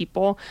these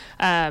people,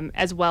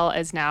 as well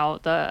as now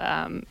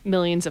the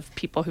millions of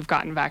people who've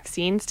gotten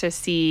vaccines to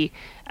see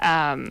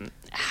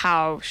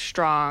how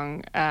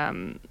strong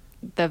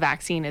the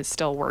vaccine is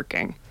still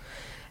working.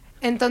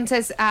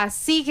 Entonces,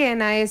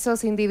 siguen a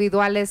esos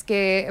individuales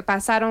que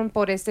pasaron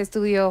por este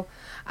estudio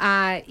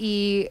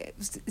y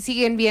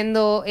siguen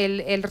viendo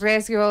el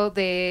riesgo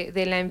de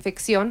la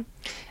infección.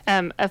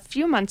 A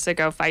few months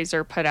ago,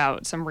 Pfizer put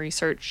out some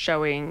research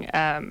showing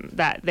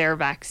that their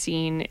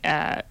vaccine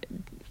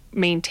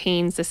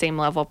maintains the same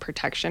level of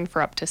protection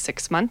for up to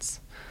 6 months.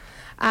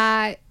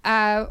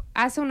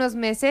 Hace unos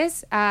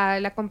meses,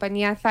 la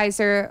compañía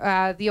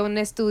Pfizer dio un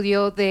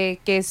estudio de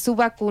que su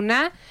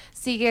vacuna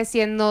sigue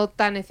siendo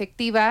tan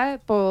efectiva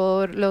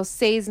por los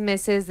 6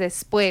 meses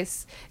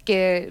después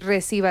que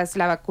recibas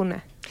la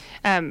vacuna.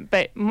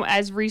 But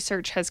as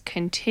research has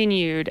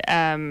continued,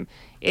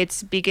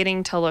 it's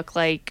beginning to look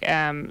like,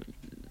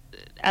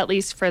 at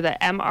least for the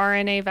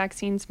mRNA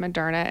vaccines,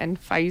 Moderna and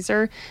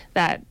Pfizer,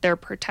 that their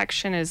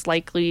protection is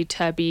likely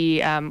to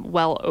be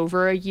well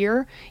over a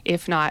year,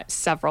 if not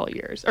several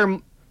years,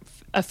 or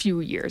a few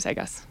years, I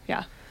guess.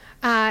 Yeah.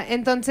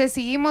 Entonces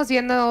seguimos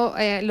viendo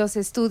los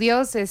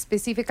estudios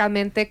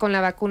específicamente con la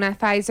vacuna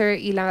Pfizer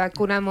y la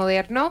vacuna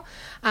Moderna.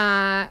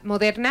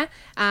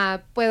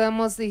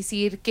 Podemos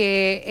decir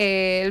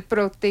que el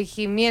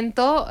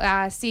protegimiento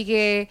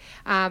sigue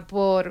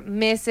por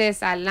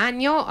meses al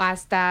año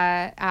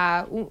hasta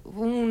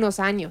unos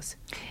años.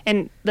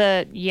 And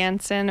the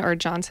Janssen or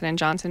Johnson &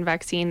 Johnson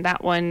vaccine,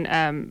 that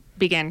one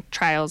began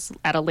trials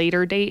at a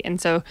later date.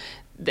 And so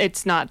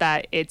it's not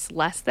that it's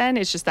less than,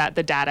 it's just that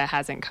the data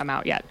hasn't come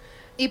out yet.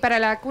 Y para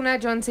la vacuna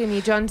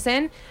Johnson &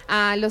 Johnson,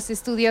 los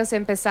estudios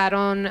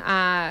empezaron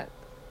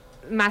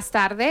más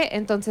tarde,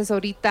 entonces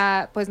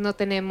ahorita pues no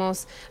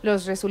tenemos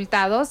los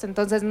resultados,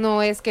 entonces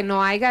no es que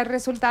no haya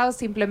resultados,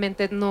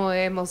 simplemente no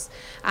hemos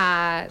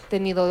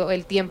tenido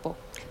el tiempo.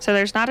 So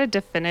there's not a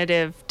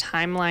definitive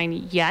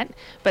timeline yet,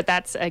 but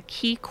that's a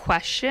key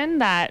question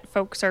that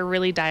folks are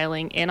really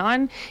dialing in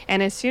on.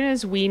 And as soon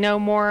as we know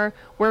more,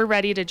 we're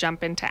ready to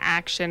jump into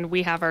action.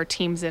 We have our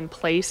teams in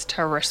place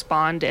to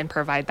respond and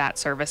provide that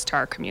service to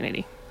our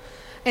community.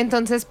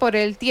 Entonces, por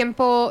el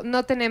tiempo,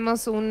 no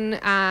tenemos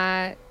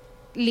una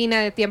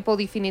línea de tiempo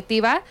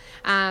definitiva,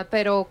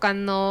 pero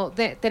cuando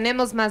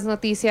tenemos más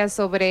noticias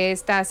sobre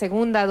esta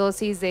segunda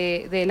dosis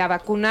de la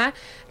vacuna,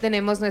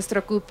 tenemos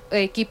nuestro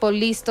equipo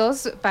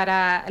listos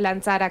para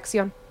lanzar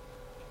acción.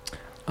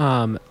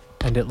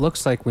 And it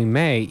looks like we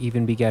may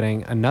even be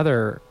getting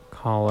another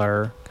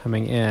caller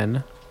coming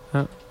in.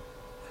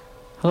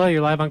 Hello,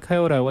 you're live on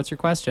Kyoto. What's your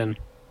question?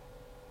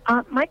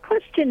 My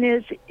question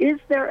is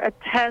there a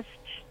test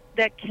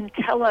that can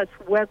tell us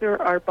whether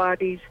our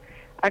bodies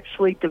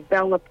actually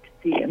developed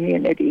the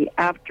immunity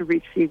after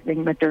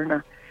receiving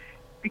Moderna?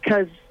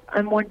 Because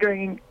I'm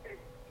wondering,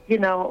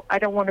 I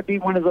don't want to be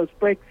one of those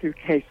breakthrough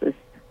cases.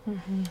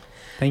 Mm-hmm.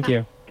 Thank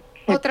you.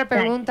 Otra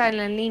pregunta en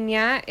la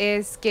línea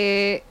es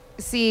que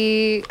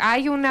si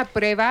hay una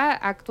prueba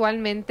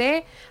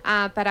actualmente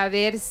para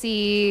ver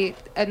si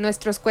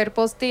nuestros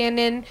cuerpos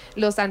tienen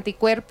los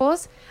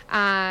anticuerpos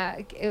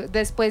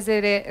después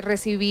de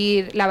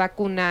recibir la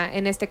vacuna,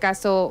 en este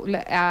caso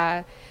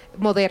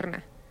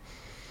Moderna.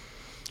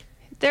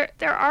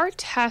 There are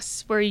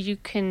tests where you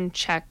can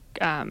check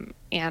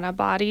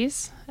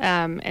antibodies,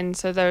 and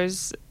so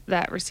those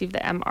that receive the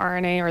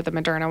mRNA or the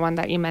Moderna one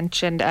that you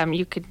mentioned,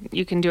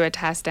 you can do a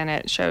test and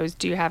it shows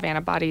do you have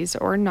antibodies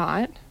or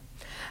not.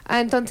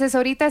 Entonces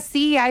ahorita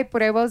sí hay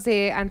pruebas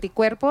de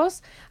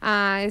anticuerpos,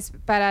 es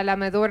para la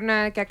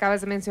Moderna que acabas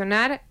de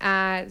mencionar,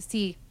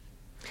 sí.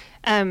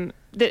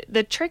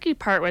 The tricky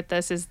part with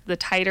this is the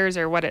titers,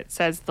 or what it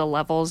says the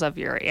levels of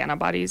your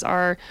antibodies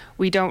are.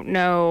 We don't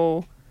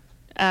know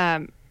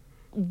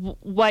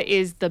what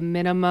is the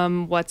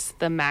minimum, what's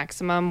the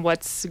maximum,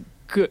 what's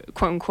good,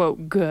 quote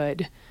unquote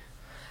good.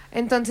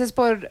 Entonces,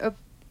 por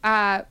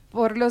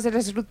los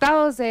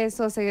resultados de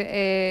esos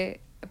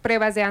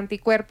pruebas de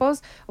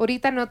anticuerpos,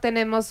 ahorita no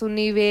tenemos un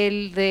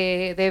nivel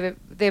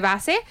de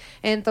base,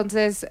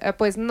 entonces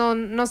pues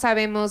no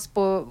sabemos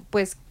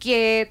pues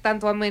qué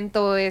tanto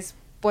aumento es,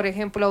 por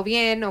ejemplo,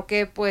 bien o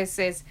qué pues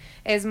es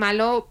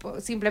malo.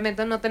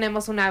 Simplemente no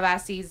tenemos una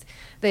base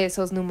de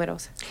esos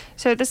números.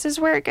 So this is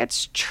where it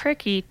gets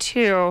tricky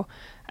too,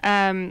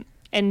 and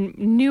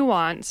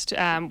nuanced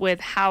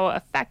with how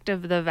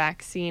effective the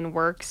vaccine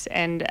works.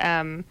 And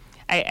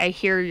I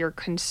hear your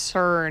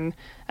concern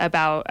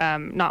about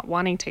not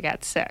wanting to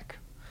get sick.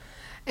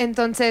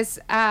 Entonces,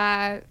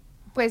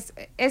 pues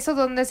eso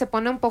donde se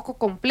pone un poco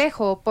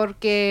complejo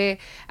porque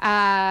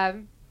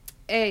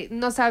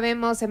no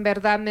sabemos en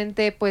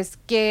verdadmente pues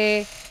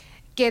qué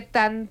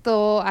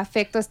tanto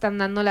afecto están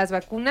dando las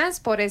vacunas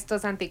por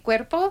estos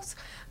anticuerpos,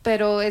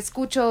 pero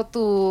escucho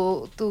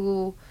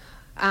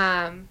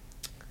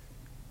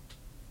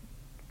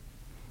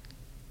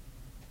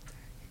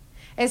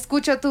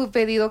escucho tu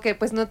pedido que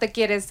pues no te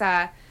quieres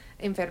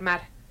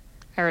enfermar.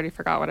 I already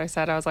forgot what I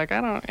said. I was like,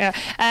 I don't, yeah.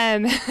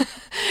 And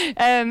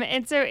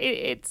so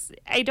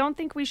I don't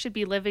think we should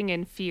be living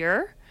in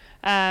fear.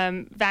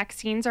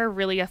 Vaccines are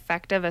really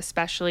effective,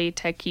 especially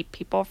to keep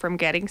people from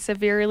getting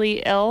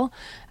severely ill.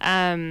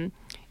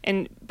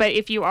 But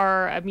if you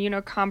are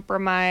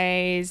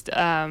immunocompromised,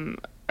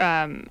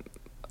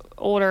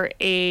 older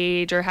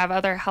age, or have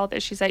other health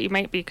issues that you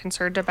might be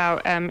concerned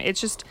about, it's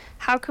just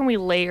how can we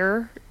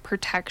layer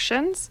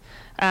protections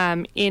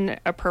in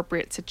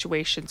appropriate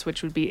situations,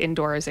 which would be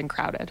indoors and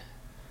crowded.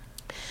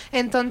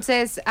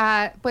 Entonces,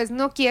 pues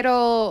no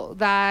quiero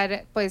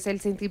dar pues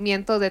el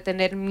sentimiento de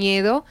tener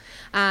miedo,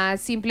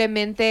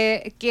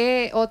 simplemente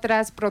qué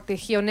otras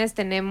protecciones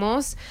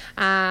tenemos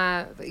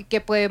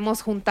que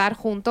podemos juntar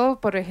junto,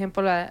 por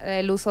ejemplo,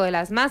 el uso de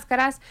las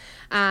máscaras,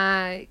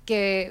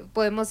 que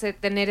podemos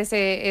tener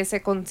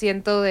ese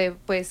consciente de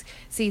pues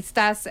si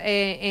estás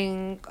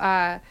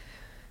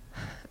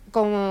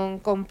con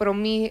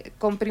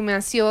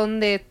compromisación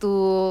de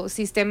tu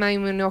sistema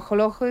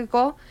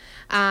inmunológico,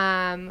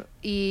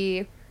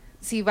 y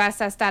si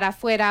vas a estar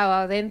afuera o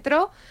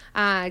adentro,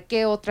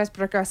 ¿qué otras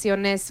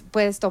precauciones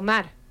puedes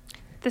tomar?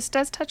 This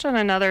does touch on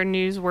another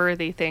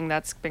newsworthy thing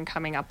that's been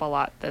coming up a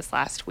lot this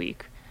last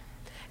week.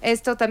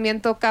 Esto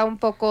también toca un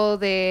poco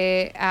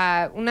de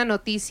una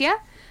noticia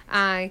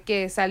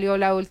que salió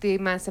la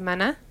última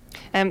semana.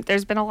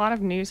 There's been a lot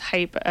of news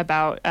hype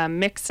about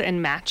mix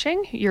and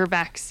matching your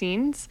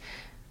vaccines.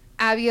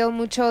 Ha habido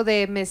mucho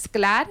de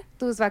mezclar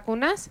tus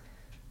vacunas.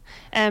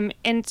 And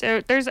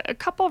so there's a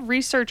couple of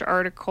research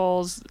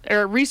articles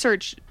or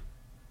research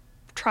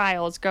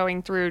trials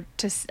going through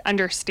to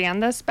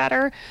understand this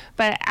better.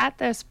 But at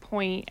this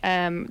point,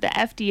 the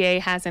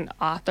FDA hasn't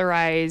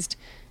authorized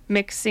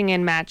mixing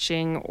and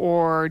matching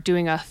or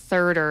doing a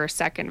third or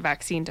second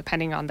vaccine,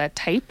 depending on the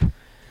type.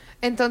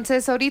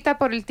 Entonces, ahorita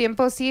por el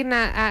tiempo sí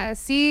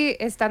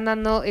están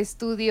dando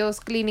estudios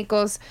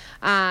clínicos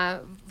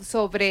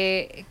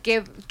sobre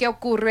qué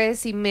ocurre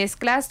si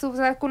mezclas tus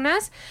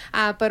vacunas,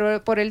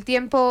 pero por el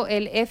tiempo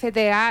el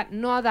FDA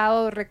no ha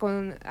dado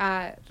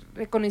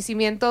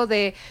reconocimiento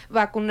de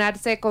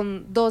vacunarse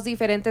con dos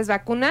diferentes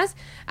vacunas,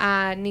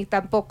 ni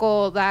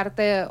tampoco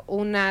darte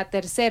una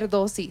tercera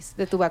dosis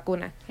de tu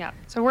vacuna. Yeah,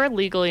 so we're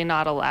legally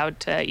not allowed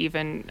to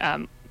even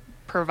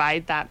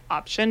provide that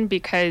option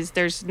because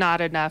there's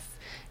not enough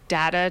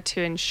data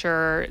to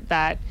ensure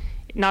that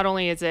not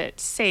only is it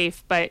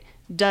safe, but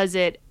does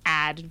it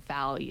add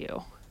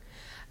value?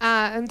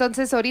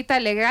 Entonces ahorita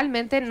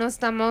legalmente no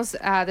estamos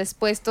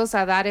dispuestos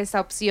a dar esa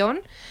opción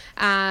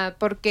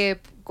porque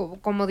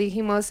como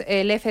dijimos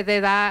el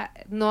FDA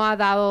no ha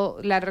dado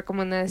la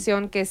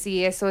recomendación que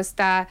si eso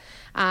está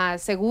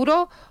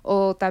seguro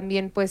o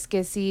también pues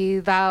que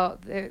si da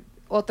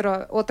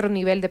otro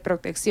nivel de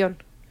protección.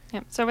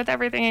 Yeah. So with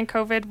everything in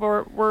COVID,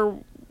 we're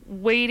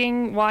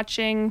waiting,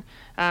 watching,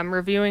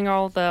 reviewing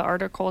all the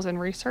articles and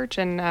research,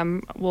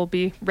 and we'll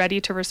be ready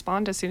to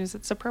respond as soon as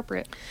it's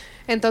appropriate.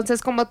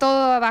 Entonces, como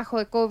todo abajo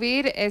de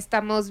COVID,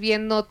 estamos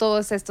viendo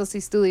todos estos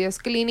estudios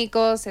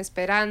clínicos,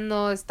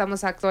 esperando,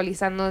 estamos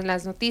actualizando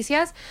las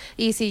noticias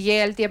y si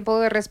llega el tiempo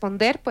de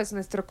responder, pues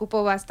nuestro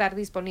cupo va a estar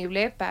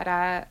disponible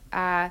para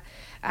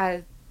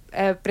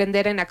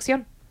prender en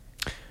acción.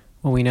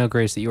 Well, we know,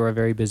 Grace, that you are a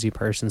very busy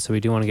person, so we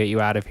do want to get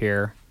you out of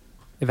here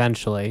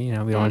eventually. You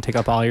know, we don't want to take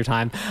up all your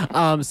time.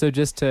 So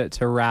just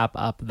to wrap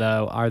up,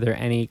 though, are there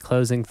any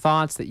closing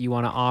thoughts that you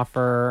want to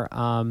offer?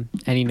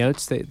 Any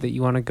notes that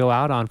you want to go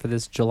out on for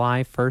this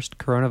July 1st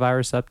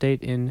coronavirus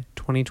update in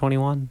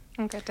 2021?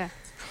 Okay.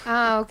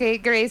 Ok,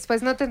 Grace,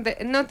 pues no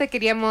te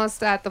queríamos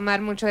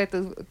tomar mucho de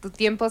tu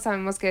tiempo.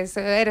 Sabemos que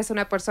eres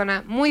una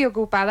persona muy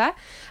ocupada,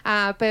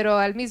 pero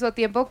al mismo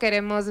tiempo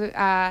queremos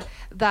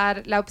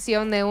dar la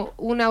opción de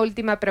una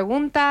última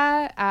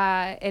pregunta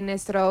en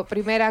nuestra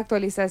primera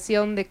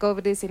actualización de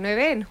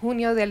COVID-19 en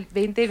junio del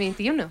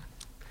 2021.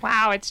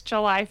 Wow, it's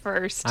July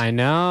 1st. I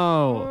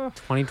know. Ooh.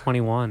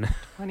 2021.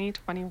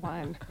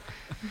 2021.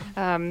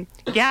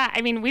 Yeah,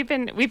 I mean, we've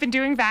been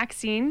doing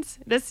vaccines.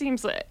 This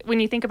seems, when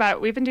you think about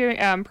it, we've been doing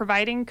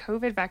providing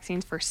COVID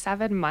vaccines for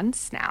 7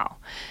 months now.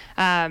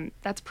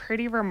 That's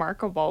pretty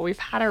remarkable. We've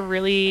had a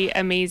really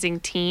amazing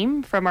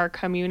team from our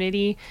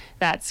community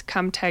that's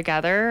come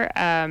together.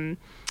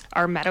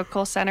 Our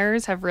medical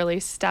centers have really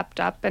stepped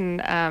up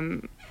and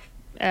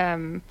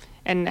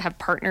have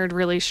partnered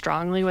really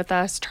strongly with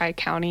us,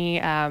 Tri-County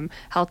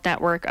Health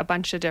Network, a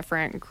bunch of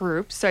different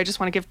groups. So I just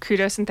want to give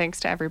kudos and thanks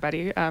to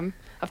everybody,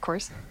 of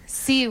course.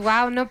 Sí,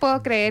 wow, no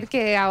puedo creer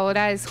que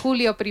ahora es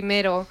julio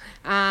 1.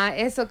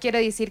 Eso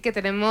quiere decir que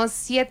tenemos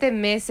 7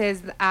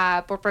 meses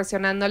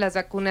proporcionando las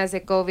vacunas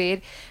de COVID.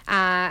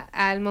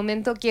 Al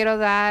momento quiero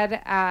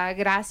dar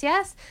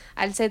gracias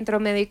al Centro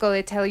Médico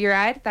de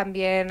Telluride,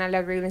 también a la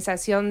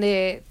organización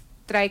de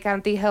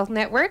Tri-County Health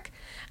Network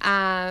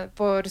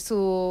por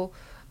su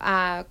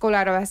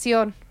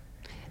colaboración.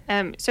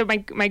 So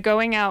my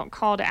going out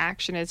call to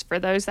action is for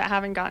those that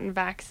haven't gotten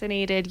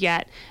vaccinated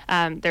yet.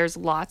 There's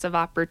lots of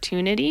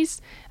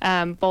opportunities.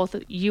 Both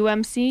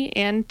UMC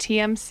and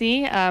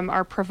TMC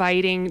are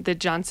providing the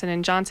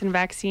Johnson & Johnson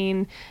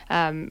vaccine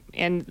and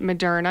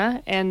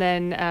Moderna. And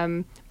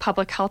then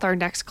Public Health, our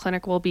next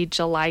clinic will be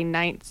July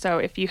 9th. So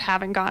if you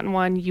haven't gotten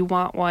one, you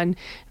want one,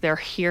 they're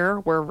here.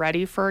 We're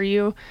ready for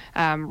you.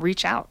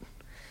 Reach out.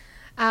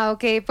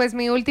 Ok, pues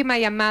mi última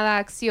llamada a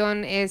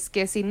acción es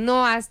que si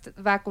no has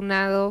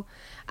vacunado,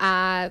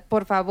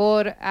 por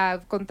favor,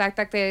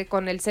 contáctate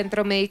con el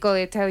Centro Médico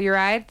de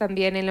Telluride,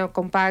 también en lo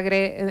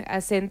compagre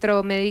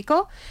Centro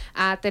Médico.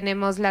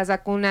 Tenemos las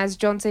vacunas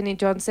Johnson &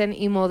 Johnson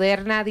y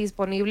Moderna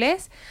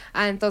disponibles.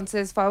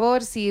 Entonces,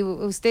 favor, si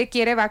usted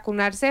quiere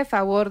vacunarse,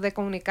 favor de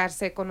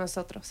comunicarse con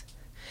nosotros.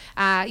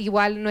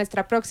 Igual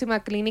nuestra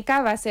próxima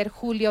clínica va a ser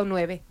julio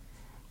 9.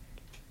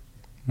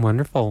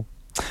 Wonderful.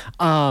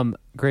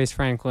 Grace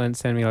Franklin,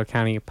 San Miguel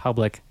County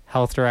Public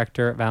Health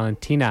Director,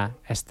 Valentina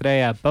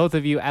Estrella. Both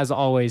of you, as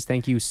always,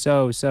 thank you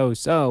so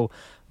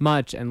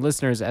much. And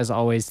listeners, as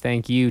always,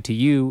 thank you to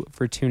you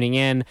for tuning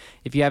in.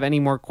 If you have any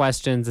more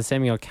questions, the San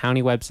Miguel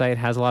County website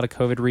has a lot of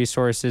COVID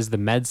resources. The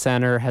Med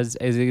Center is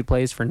a good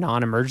place for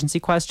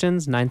non-emergency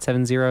questions,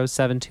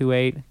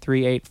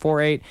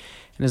 970-728-3848.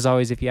 And as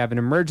always, if you have an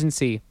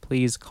emergency,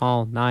 please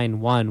call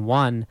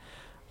 911.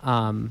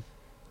 And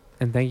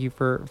thank you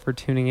for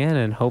tuning in,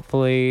 and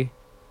hopefully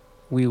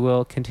we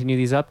will continue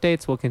these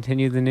updates. We'll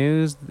continue the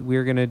news.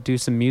 We're going to do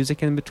some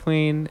music in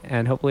between,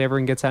 and hopefully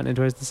everyone gets out and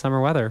enjoys the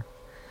summer weather.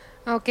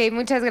 Ok,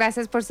 muchas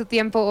gracias por su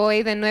tiempo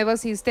hoy. De nuevo,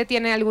 si usted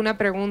tiene alguna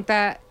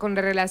pregunta con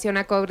relación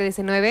a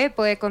COVID-19,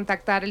 puede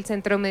contactar el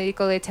Centro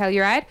Médico de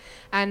Telluride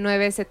a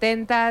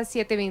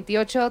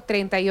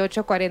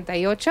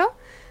 970-728-3848.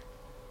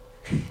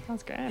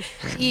 Sounds good.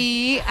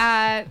 Y,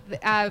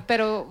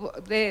 pero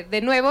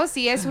de nuevo,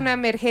 si es una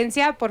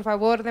emergencia, por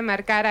favor de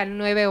marcar al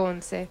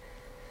 911.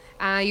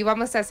 Y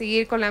vamos a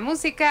seguir con la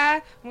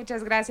música.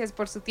 Muchas gracias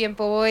por su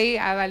tiempo hoy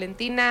a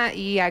Valentina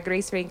y a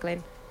Grace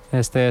Franklin.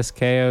 Este es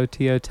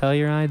KOTO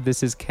Telluride.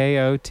 This is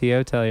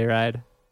KOTO Telluride.